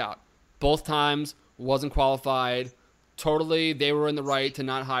 Didn't work out. Both times, wasn't qualified. Totally, they were in the right to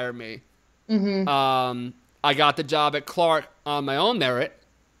not hire me. I got the job at Clark on my own merit.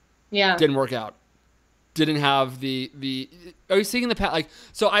 Yeah. Didn't work out. Didn't have the. Are you seeing the past? Like,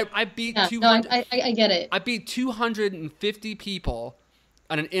 so I beat 200. No, I get it. I beat 250 people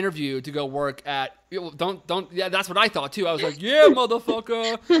on an interview to go work at. Yeah, that's what I thought too. I was like, yeah,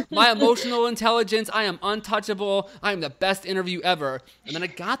 motherfucker, my emotional intelligence, I am untouchable. I am the best interview ever. And then I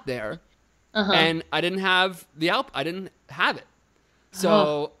got there, and I didn't have I didn't have it.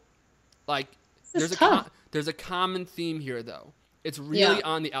 So, like, there's a common theme here though. It's really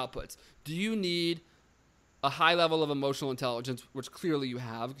on the outputs. Do you need a high level of emotional intelligence, which clearly you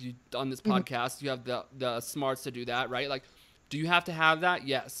have? You've done this podcast. You have the smarts to do that, right? Like, do you have to have that?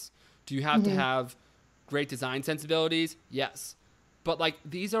 Yes. Do you have to have great design sensibilities? Yes. But, like,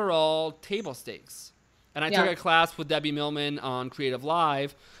 these are all table stakes. And I took a class with Debbie Millman on Creative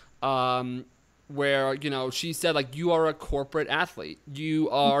Live, where, she said, like, you are a corporate athlete. You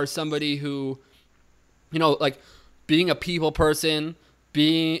are somebody who, like, being a people person,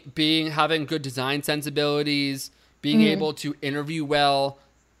 having good design sensibilities, being able to interview well,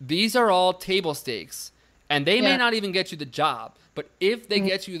 these are all table stakes. And they may not even get you the job, but if they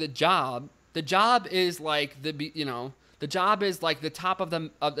get you the job is like the job is like the top of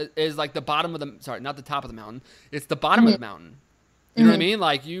the is like the bottom of the, sorry, not the top of the mountain. It's the bottom of the mountain. You know what I mean?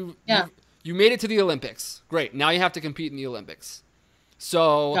 Like you made it to the Olympics. Great. Now you have to compete in the Olympics.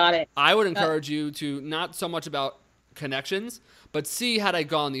 So got it. I would encourage you to not so much about connections, but see had I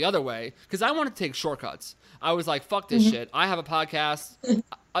gone the other way, because I wanted to take shortcuts. I was like, fuck this shit. I have a podcast.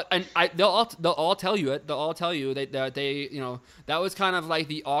 And they'll all tell you it. They'll all tell you that they that was kind of like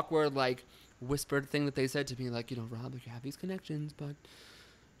the awkward, like, whispered thing that they said to me, like, Rob, you have these connections, but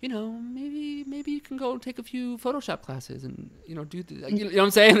maybe you can go take a few Photoshop classes and do the, you know what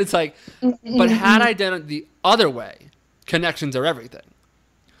I'm saying? It's like, but had I done it the other way, connections are everything.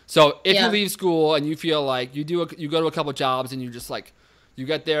 So if you Yeah. leave school and you feel like you go to a couple jobs and you just like, you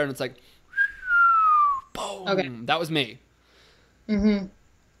get there and it's like, boom, Okay. that was me. Mm-hmm.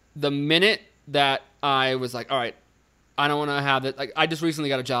 The minute that I was like, all right, I don't want to have it. Like, I just recently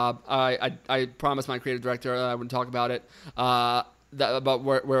got a job. I promised my creative director I wouldn't talk about it, about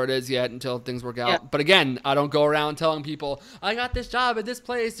where it is yet until things work out. Yeah. But again, I don't go around telling people I got this job at this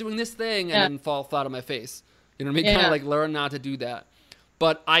place doing this thing and then fall flat on my face. You know what I mean? Yeah. Kind of like learn not to do that.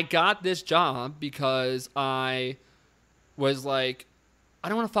 But I got this job because I was like, I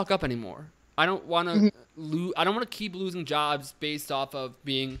don't want to fuck up anymore. I don't want to I don't want to keep losing jobs based off of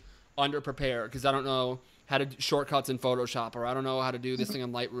being underprepared because I don't know how to do shortcuts in Photoshop, or I don't know how to do this thing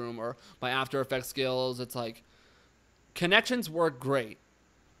in Lightroom, or my After Effects skills. It's like, connections work great.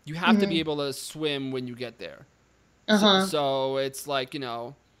 You have to be able to swim when you get there. So it's like,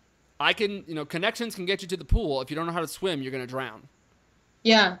 connections can get you to the pool. If you don't know how to swim, you're going to drown.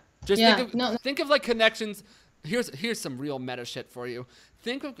 Yeah. Just think of like connections. Here's some real meta shit for you.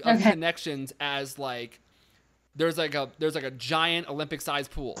 Think of connections as like, there's like a giant Olympic-sized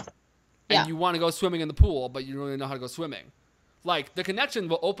pool. And you want to go swimming in the pool, but you don't really know how to go swimming. Like, the connection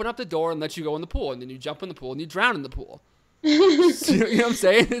will open up the door and let you go in the pool, and then you jump in the pool and you drown in the pool. You know what I'm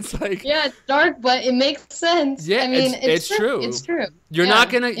saying? It's like, yeah, it's dark, but it makes sense. Yeah, I mean, it's true. It's true. You're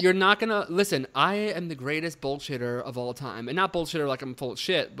not gonna listen. I am the greatest bullshitter of all time, and not bullshitter like I'm full of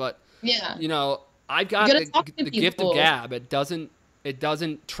shit, but I've got the gift of gab. It doesn't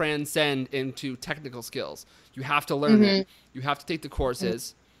transcend into technical skills. You have to learn it. You have to take the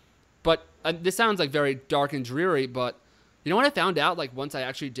courses. But this sounds like very dark and dreary, but you know what I found out, like, once I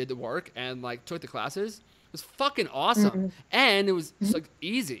actually did the work and like took the classes? It was fucking awesome. And it was like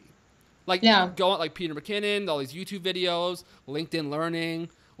easy. Like, go on like Peter McKinnon, all these YouTube videos, LinkedIn Learning.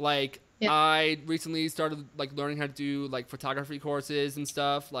 Like, I recently started like learning how to do like photography courses and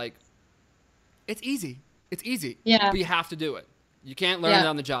stuff. Like, it's easy. It's easy. Yeah. But you have to do it. You can't learn it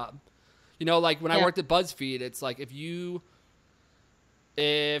on the job. You know, like when I worked at BuzzFeed, it's like if your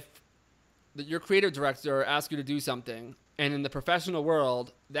creative director asks you to do something, and in the professional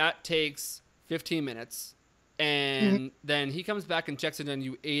world, that takes 15 minutes, and then he comes back and checks it on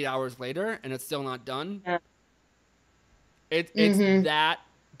you 8 hours later, and it's still not done. Yeah. It's that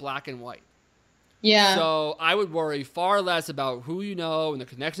black and white. Yeah. So I would worry far less about who you know and the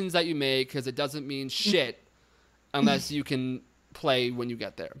connections that you make, because it doesn't mean shit unless you can play when you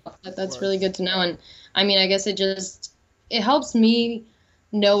get there. That's really good to know. And I mean, I guess it helps me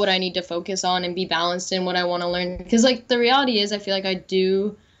know what I need to focus on and be balanced in what I want to learn. Because like the reality is, I feel like I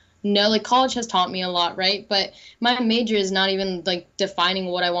do know, like, college has taught me a lot, right? But my major is not even like defining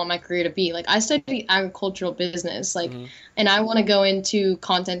what I want my career to be. Like, I studied agricultural business, like, and I want to go into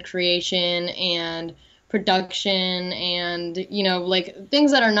content creation and production and, like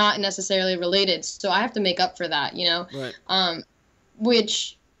things that are not necessarily related. So I have to make up for that, Right.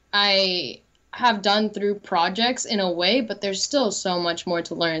 Which I have done through projects in a way, but there's still so much more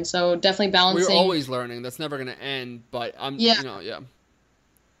to learn. So definitely balancing. We're always learning. That's never going to end, but I'm, Yeah. I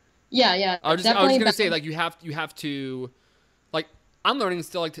was just going to say, like, you have to, like, I'm learning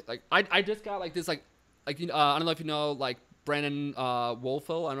still, like, I just got, like, this, I don't know if you know, like, Brandon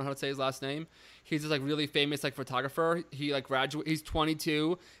Wolfel. I don't know how to say his last name. He's this like really famous like photographer. He like he's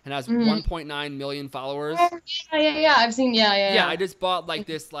 22 and has 1.9 million followers. Yeah. I've seen. Yeah. I just bought like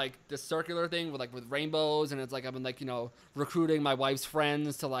this circular thing with rainbows, and it's like I've been like recruiting my wife's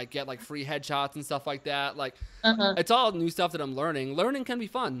friends to like get like free headshots and stuff like that. Like it's all new stuff that I'm learning. Learning can be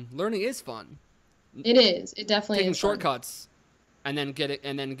fun. Learning is fun. It is. It definitely taking is shortcuts and then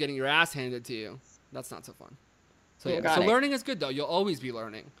getting your ass handed to you. That's not so fun. So learning is good though. You'll always be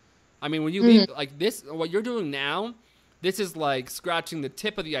learning. I mean, when you leave like this, what you're doing now, this is like scratching the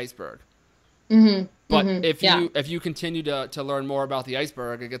tip of the iceberg. But if you continue to learn more about the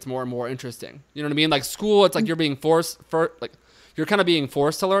iceberg, it gets more and more interesting. You know what I mean? Like school, it's like you're being you're kind of being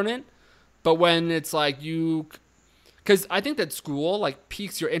forced to learn it. But when it's like because I think that school like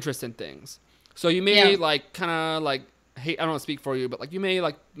piques your interest in things. So you may like kind of like I don't want to speak for you, but like you may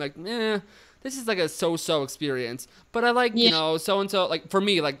like this is like a so-so experience. But I like so-and-so, like for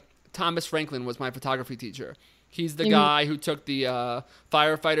me, like Thomas Franklin was my photography teacher. He's the guy who took the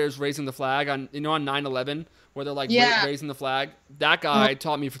firefighters raising the flag on 9/11, where they're like raising the flag. That guy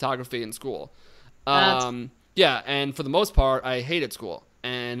taught me photography in school. And for the most part, I hated school,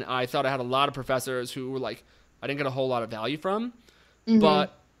 and I thought I had a lot of professors who were like I didn't get a whole lot of value from.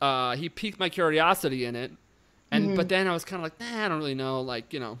 But he piqued my curiosity in it, and but then I was kind of like, I don't really know,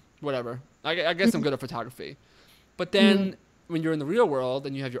 like whatever. I guess I'm good at photography, but then. When you're in the real world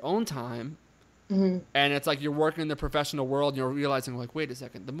and you have your own time, And it's like you're working in the professional world and you're realizing like, wait a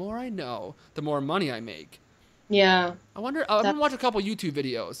second, the more I know, the more money I make. Yeah. I'm gonna watch a couple YouTube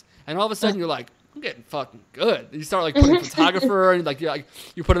videos, and all of a sudden you're like, I'm getting fucking good. You start like putting photographer and like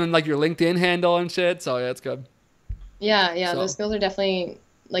you put in like your LinkedIn handle and shit. So yeah, it's good. Yeah. So. Those skills are definitely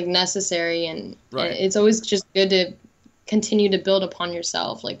like necessary, and Right. it's always just good to continue to build upon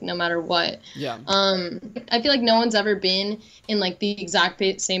yourself, like no matter what. Yeah. I feel like no one's ever been in like the exact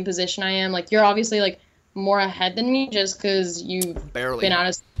same position I am. Like you're obviously like more ahead than me just because you've Barely. been out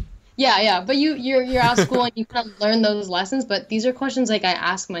of. Yeah, but you're out of school and you kind of learn those lessons. But these are questions like I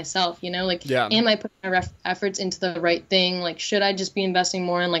ask myself, you know, like, am I putting my efforts into the right thing? Like, should I just be investing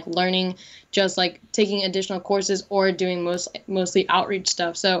more in like learning, just like taking additional courses, or doing mostly outreach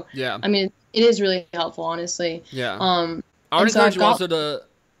stuff? So yeah, I mean, it is really helpful, honestly. Yeah. I would encourage you also to.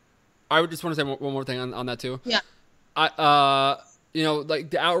 I would just want to say one more thing on that too. Yeah. You know,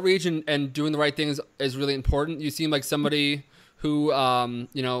 like the outreach and doing the right things is really important. You seem like somebody who,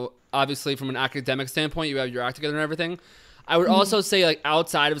 you know, obviously from an academic standpoint, you have your act together and everything. I would also say like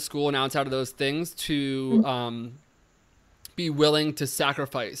outside of school and outside of those things to be willing to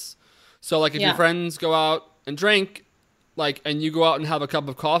sacrifice. So like if your friends go out and drink, like, and you go out and have a cup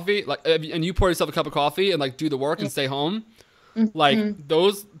of coffee, like, and you pour yourself a cup of coffee and like do the work and stay home, like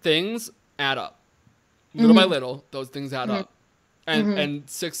those things add up. Little by little, those things add up. And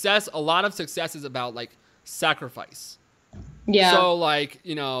success, a lot of success is about like sacrifice. Yeah. So like,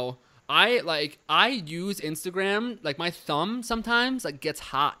 you know, I use Instagram, like my thumb sometimes like gets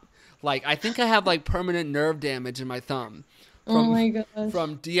hot. Like I think I have like permanent nerve damage in my thumb from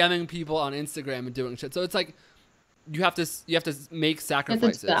DMing people on Instagram and doing shit. So it's like you have to make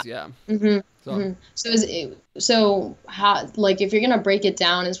sacrifices. Yeah. So how, like, if you're gonna break it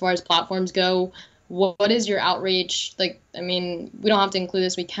down as far as platforms go, what is your outreach? Like, I mean, we don't have to include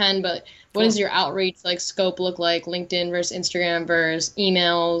this, we can, but what does your outreach like scope look like? LinkedIn versus Instagram versus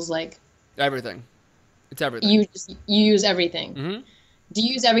emails, like everything. It's everything. You use everything. Do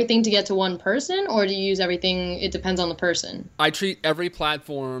you use everything to get to one person, or do you use everything? It depends on the person. I treat every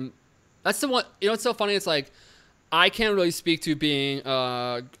platform. That's the one. You know, it's so funny. It's like I can't really speak to being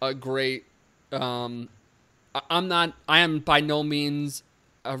a great. I am by no means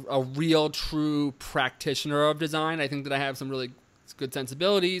a real true practitioner of design. I think that I have some really good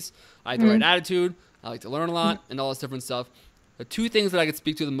sensibilities. I have the right attitude. I like to learn a lot and all this different stuff. The two things that I could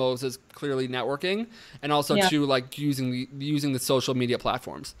speak to the most is clearly networking and also to like using the social media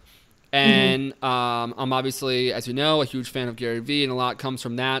platforms. And I'm obviously, as you know, a huge fan of Gary Vee, and a lot comes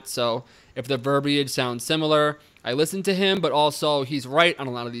from that. So if the verbiage sounds similar, I listen to him, but also he's right on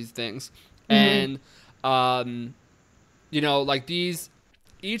a lot of these things. And you know, like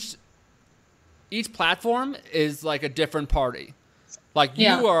each platform is like a different party. Like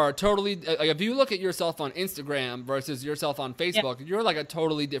you are totally, like if you look at yourself on Instagram versus yourself on Facebook, you're like a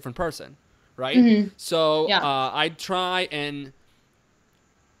totally different person, right? So I try and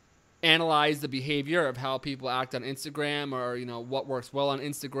analyze the behavior of how people act on Instagram, or, you know, what works well on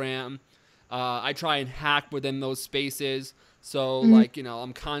Instagram. I try and hack within those spaces. So like, you know,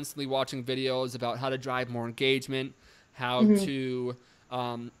 I'm constantly watching videos about how to drive more engagement, how to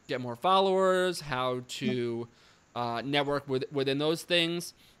get more followers, how to network within those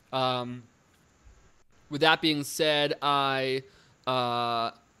things. With that being said, I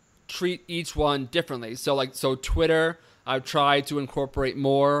treat each one differently. So Twitter, I've tried to incorporate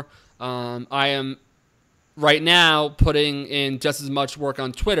more. I am right now putting in just as much work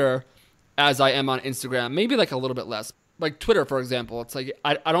on Twitter as I am on Instagram, maybe like a little bit less. Like Twitter, for example, it's like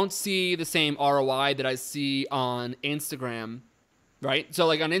I don't see the same ROI that I see on Instagram, right? So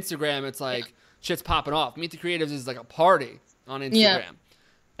like on Instagram, it's like shit's popping off. Meet the Creatives is like a party on Instagram.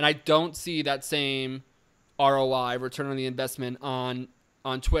 And I don't see that same ROI, return on the investment, on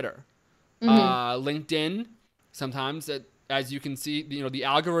Twitter. LinkedIn, sometimes, as you can see, you know, the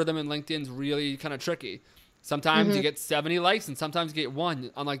algorithm in LinkedIn is really kind of tricky. Sometimes you get 70 likes and sometimes you get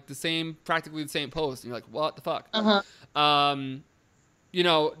 1 on like practically the same post. And you're like, what the fuck? You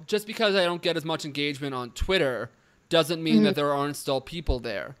know, just because I don't get as much engagement on Twitter doesn't mean that there aren't still people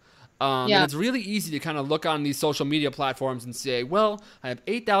there. And it's really easy to kind of look on these social media platforms and say, well, I have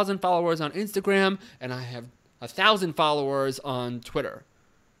 8,000 followers on Instagram and I have 1,000 followers on Twitter.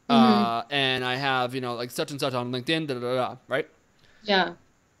 And I have, you know, like such and such on LinkedIn, right? Yeah.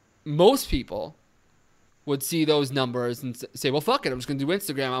 Most people would see those numbers and say, well, fuck it, I'm just going to do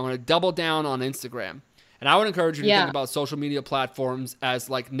Instagram. I'm going to double down on Instagram. And I would encourage you to think about social media platforms as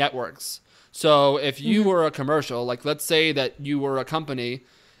like networks. So if you were a commercial, like let's say that you were a company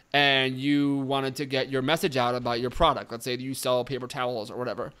and you wanted to get your message out about your product. Let's say that you sell paper towels or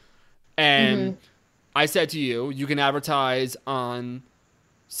whatever. And I said to you, you can advertise on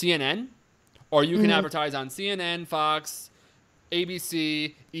CNN, or you can advertise on CNN, Fox,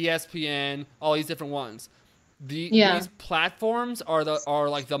 ABC, ESPN, all these different ones. These platforms are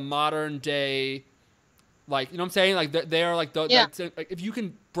like the modern day, like, you know what I'm saying? Like they are like like, if you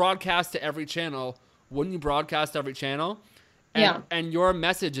can broadcast to every channel, wouldn't you broadcast to every channel? And your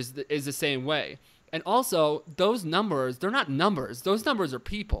message is the same way. And also, those numbers, they're not numbers. Those numbers are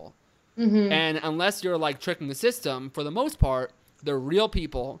people. And unless you're like tricking the system, for the most part, they're real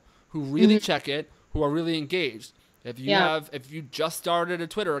people who really check it, who are really engaged. If you just started a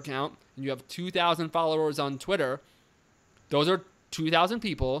Twitter account and you have 2,000 followers on Twitter, those are 2,000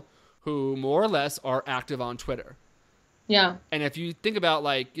 people who more or less are active on Twitter. Yeah. And if you think about,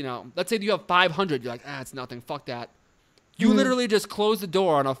 like, you know, let's say you have 500, you're like, it's nothing, fuck that. You literally just close the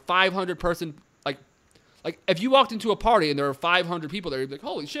door on a 500 person, like if you walked into a party and there were 500 people there, you'd be like,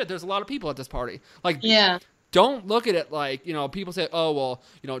 holy shit, there's a lot of people at this party. Like, don't look at it like, you know, people say, oh, well,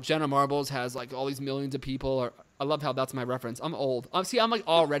 you know, Jenna Marbles has like all these millions of people. Or I love how that's my reference. I'm old. I'm like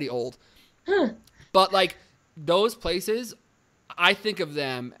already old. But like those places, I think of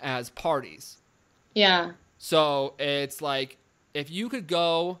them as parties. Yeah. So it's like, if you could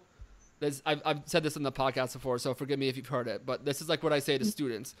go, I've said this in the podcast before, so forgive me if you've heard it, but this is like what I say to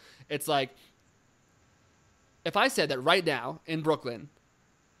students. It's like, if I said that right now in Brooklyn,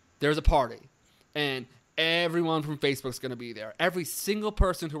 there's a party and everyone from Facebook's going to be there. Every single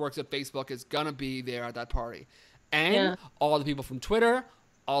person who works at Facebook is going to be there at that party. And all the people from Twitter,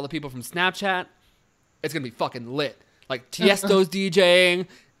 all the people from Snapchat, it's going to be fucking lit. Like Tiesto's DJing.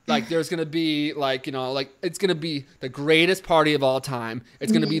 Like there's going to be like, you know, like it's going to be the greatest party of all time.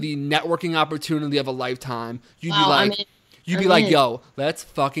 It's going to be the networking opportunity of a lifetime. You'd be like, yo, let's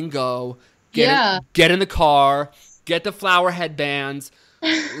fucking go. Get in the car, get the flower headbands.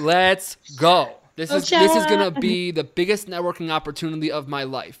 Let's go. This is going to be the biggest networking opportunity of my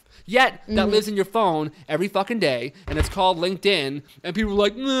life. Yet, that lives in your phone every fucking day, and it's called LinkedIn, and people are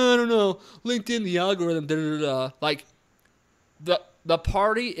like, no, I don't know, LinkedIn, the algorithm, da-da-da-da. Like, the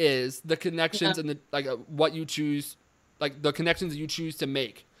party is the connections and the like what you choose, like the connections that you choose to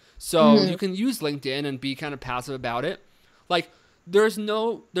make. So you can use LinkedIn and be kind of passive about it. Like, there's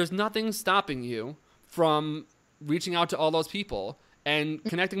nothing stopping you from reaching out to all those people and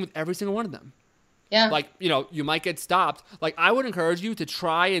connecting with every single one of them. Yeah. Like, you know, you might get stopped. Like, I would encourage you to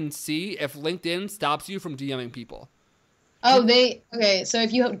try and see if LinkedIn stops you from DMing people. Oh, okay. So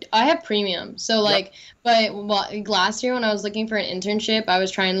I have premium. So like, but last year when I was looking for an internship, I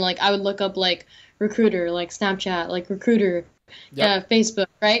was trying to like, I would look up like Recruiter, like Snapchat, like Recruiter, Facebook,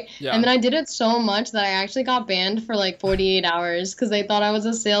 right? Yeah. And then I did it so much that I actually got banned for like 48 hours because they thought I was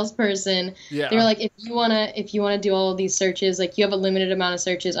a salesperson. Yeah. They were like, if you wanna do all of these searches, like you have a limited amount of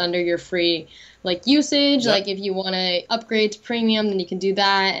searches under your free like usage. Like if you want to upgrade to premium, then you can do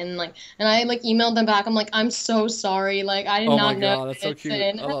that. And I like emailed them back. I'm like, I'm so sorry. Like I did not know. Oh my god, that's so cute.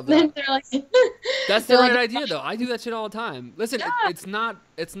 I love that. They're like, that's the right idea though. I do that shit all the time. Listen, it's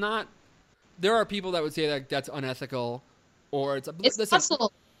not. There are people that would say that that's unethical. Or it's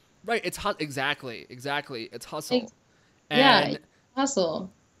hustle. Right, it's exactly. It's hustle. It's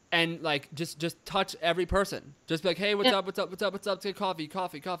hustle. And like just touch every person. Just be like, hey, what's up? Take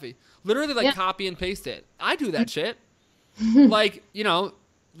coffee. Literally like copy and paste it. I do that shit. Like, you know,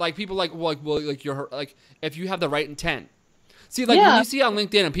 like people like you're like if you have the right intent. See, like when you see on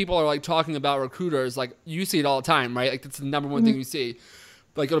LinkedIn and people are like talking about recruiters, like you see it all the time, right? Like that's the number one thing you see.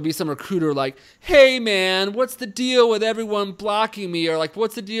 Like, it'll be some recruiter like, hey, man, what's the deal with everyone blocking me? Or, like,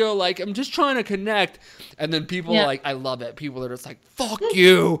 what's the deal? Like, I'm just trying to connect. And then people are like, I love it. People are just like, fuck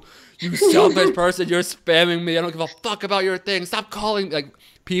you, you selfish person. You're spamming me. I don't give a fuck about your thing. Stop calling. Like,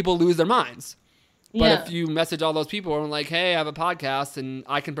 people lose their minds. But if you message all those people and like, hey, I have a podcast and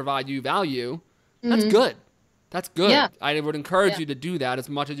I can provide you value, that's good. That's good. Yeah. I would encourage you to do that as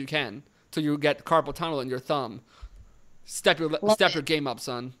much as you can till you get carpal tunnel in your thumb. Step your game up,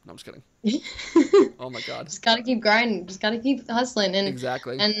 son. No, I'm just kidding. Oh my god. Just gotta keep grinding. Just gotta keep hustling. And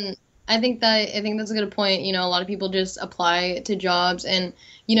exactly. And I think that's a good point. You know, a lot of people just apply to jobs, and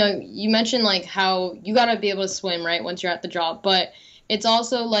you know, you mentioned like how you gotta be able to swim right once you're at the job, but it's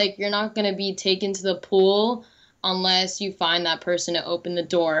also like you're not gonna be taken to the pool unless you find that person to open the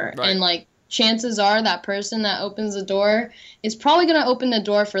door. Right. And like chances are that person that opens the door is probably gonna open the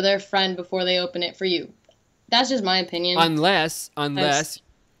door for their friend before they open it for you. That's just my opinion. Unless,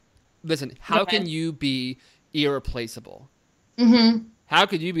 listen, how can you be irreplaceable? Mm-hmm. How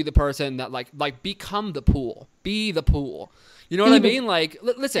could you be the person that like become the pool? Be the pool. You know what I mean? Like,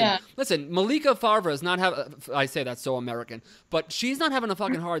 listen, Yeah. listen. Malika Farva is not having. I say that's so American, but she's not having a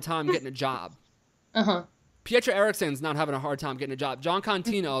fucking hard time getting a job. Uh-huh. Pietra Eriksson's not having a hard time getting a job. John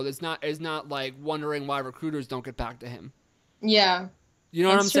Contino is not like wondering why recruiters don't get back to him. Yeah. You know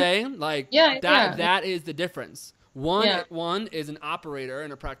what I'm That's true. saying? Like, that is the difference. One is an operator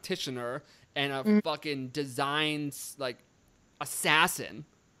and a practitioner and a fucking design like assassin.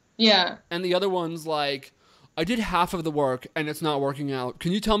 Yeah. And the other one's like, I did half of the work and it's not working out.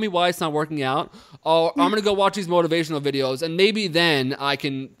 Can you tell me why it's not working out? Oh, I'm going to go watch these motivational videos and maybe then I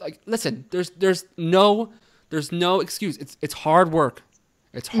can like listen, there's no excuse. It's hard work.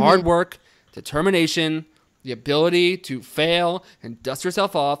 It's hard work, determination, the ability to fail and dust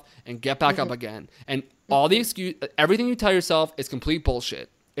yourself off and get back up again. And all the everything you tell yourself is complete bullshit.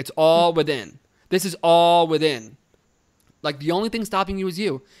 It's all within. This is all within. Like the only thing stopping you is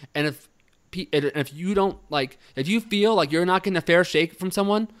you. And if you don't like, if you feel like you're not getting a fair shake from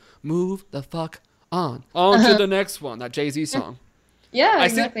someone, move the fuck on. On to the next one. That Jay-Z song. Yeah,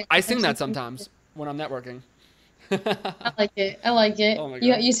 exactly. I sing that sometimes when I'm networking. I like it. Oh my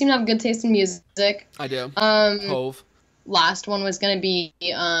God. You seem to have good taste in music. I do. Hove. Last one was going to be,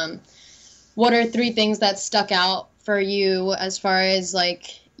 what are 3 things that stuck out for you as far as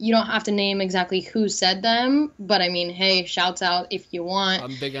like, you don't have to name exactly who said them, but I mean, hey, shouts out if you want.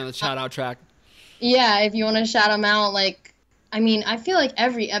 I'm big on the shout out track. Yeah, if you want to shout them out, like, I mean, I feel like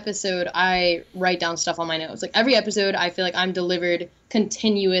every episode I write down stuff on my notes. Like every episode I feel like I'm delivered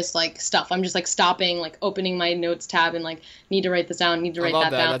continuous like stuff. I'm just like stopping, like opening my notes tab and like need to write this down, need to write that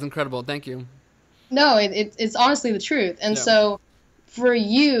down. That's incredible. Thank you. No, it's honestly the truth. And so for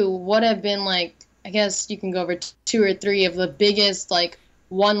you, what have been like, I guess you can go over 2 or 3 of the biggest like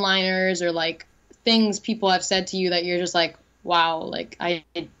one-liners or like things people have said to you that you're just like, wow, like I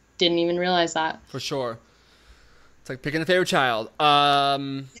didn't even realize that. For sure. It's like picking a favorite child. I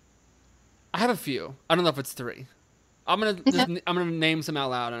have a few. I don't know if it's 3. I'm gonna name some out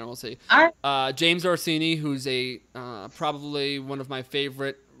loud and we'll see. All right. James Orsini, who's probably one of my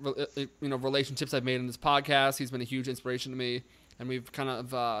favorite relationships I've made in this podcast. He's been a huge inspiration to me, and we've kind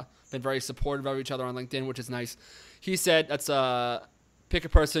of been very supportive of each other on LinkedIn, which is nice. He said that's pick a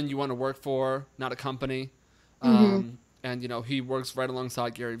person you want to work for, not a company. And he works right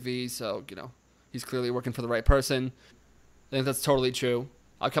alongside Gary Vee, so he's clearly working for the right person. I think that's totally true.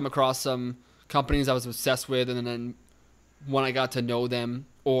 I've come across some companies I was obsessed with, and then when I got to know them,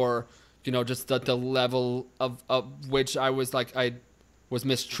 or just the level of which I was like I was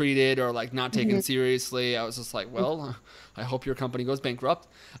mistreated or like not taken seriously, I was just like, well, I hope your company goes bankrupt.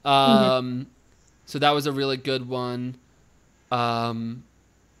 So that was a really good one. I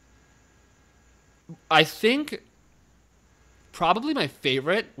think probably my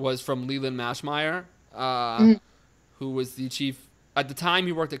favorite was from Leland Mashmeyer, who was the chief at the time.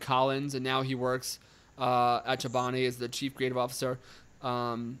 He worked at Collins, and now he works at Chobani as the chief creative officer,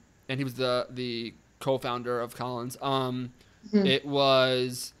 and he was the co-founder of Collins. It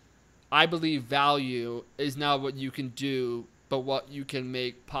was, I believe, value is not what you can do, but what you can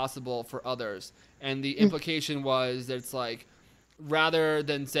make possible for others. And the implication was that it's like, rather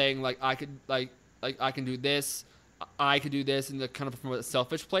than saying like I could I can do this, I could do this in the kind of from a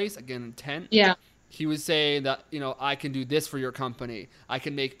selfish place, again, intent. Yeah. He was saying that, I can do this for your company. I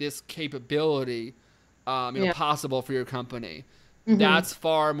can make this capability, possible for your company. That's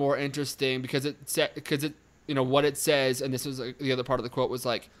far more interesting because what it says, and this was the other part of the quote was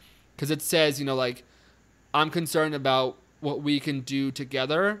like, because it says, like, I'm concerned about what we can do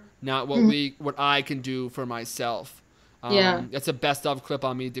together, not what I can do for myself. That's a best of clip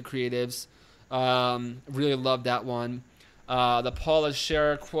on Meet the Creatives. Really love that one. The Paula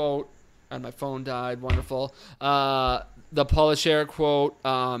Scher quote, and my phone died. Wonderful. The Paula Scher quote,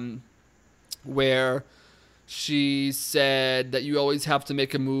 where she said that you always have to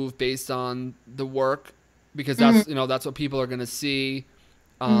make a move based on the work, because that's that's what people are going to see,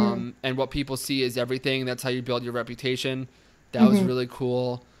 and what people see is everything. That's how you build your reputation. That was really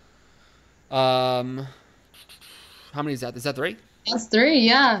cool. How many is that? Is that 3? That's 3,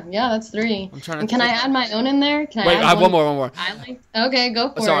 yeah, that's 3. I'm trying to. And can I add my own in there? Wait, I have one more. I like. Okay, go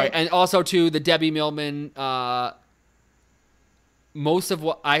for it. Sorry, and also to the Debbie Millman. Most of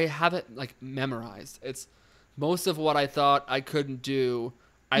what I haven't like memorized. It's most of what I thought I couldn't do.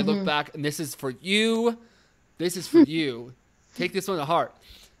 I look back, and this is for you. This is for you. Take this one to heart.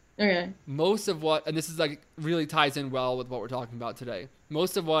 Okay. Most of what, and this is like really ties in well with what we're talking about today.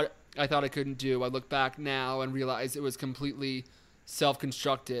 Most of what I thought I couldn't do, I look back now and realize it was completely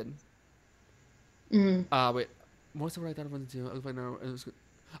self-constructed. Wait, most of what I thought I wanted to do, I look back now,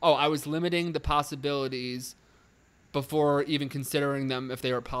 I was limiting the possibilities before even considering them if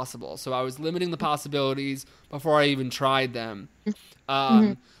they were possible. So I was limiting the possibilities before I even tried them.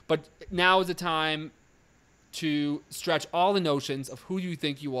 But now is the time to stretch all the notions of who you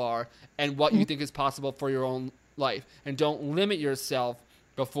think you are and what you think is possible for your own life. And don't limit yourself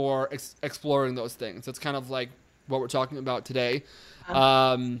before exploring those things. That's kind of like what we're talking about today.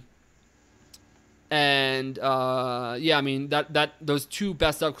 Yeah, I mean, that those two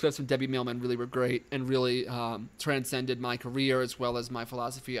best of clips from Debbie Millman really were great and really transcended my career as well as my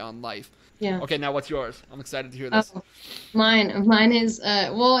philosophy on life. Yeah. Okay, now what's yours? I'm excited to hear this. Mine is,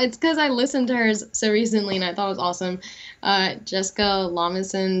 well, it's because I listened to hers so recently and I thought it was awesome. Jessica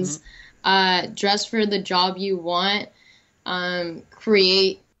Lamison's Dress for the Job You Want,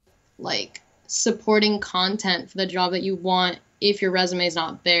 create like supporting content for the job that you want if your resume is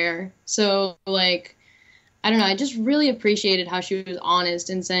not there. So like, I don't know, I just really appreciated how she was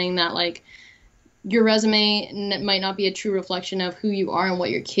honest in saying that like your resume might not be a true reflection of who you are and what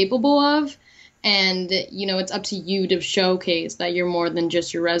you're capable of. And, you know, it's up to you to showcase that you're more than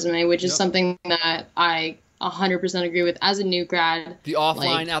just your resume, which is something that I 100% agree with as a new grad. The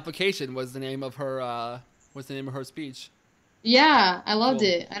offline application was the name of her, speech. Yeah, I loved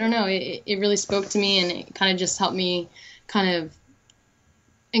it. I don't know. It really spoke to me and it kind of just helped me kind of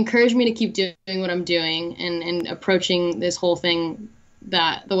encourage me to keep doing what I'm doing and approaching this whole thing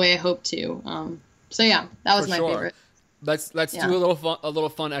the way I hope to. So yeah, that was my favorite. Let's do a little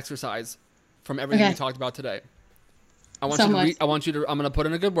fun exercise from everything we talked about today. I'm going to put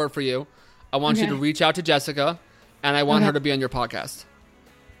in a good word for you. I want you to reach out to Jessica and I want her to be on your podcast.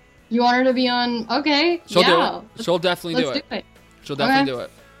 You want her to be on? Okay. She'll do it. She'll definitely do it. She'll definitely do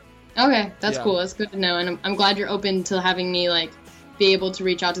it. Okay, that's cool. That's good to know. And I'm glad you're open to having me like be able to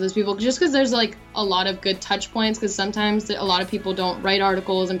reach out to those people, just because there's like a lot of good touch points, because sometimes a lot of people don't write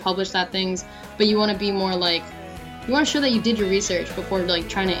articles and publish that things, but you want to be more like, you want to show that you did your research before like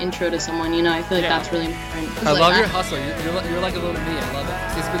trying to intro to someone, you know. I feel like that's really important. I love your hustle. You're like a little me. I love it.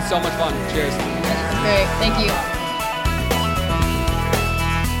 It's been so much fun. Cheers. Great. Thank you.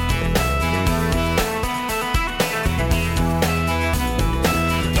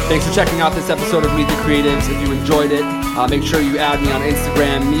 Thanks for checking out this episode of Meet the Creatives. If you enjoyed it, make sure you add me on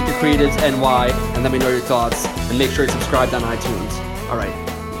Instagram, Meet the Creatives NY, and let me know your thoughts. And make sure you're subscribed on iTunes. All right.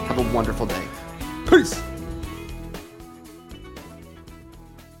 Have a wonderful day. Peace.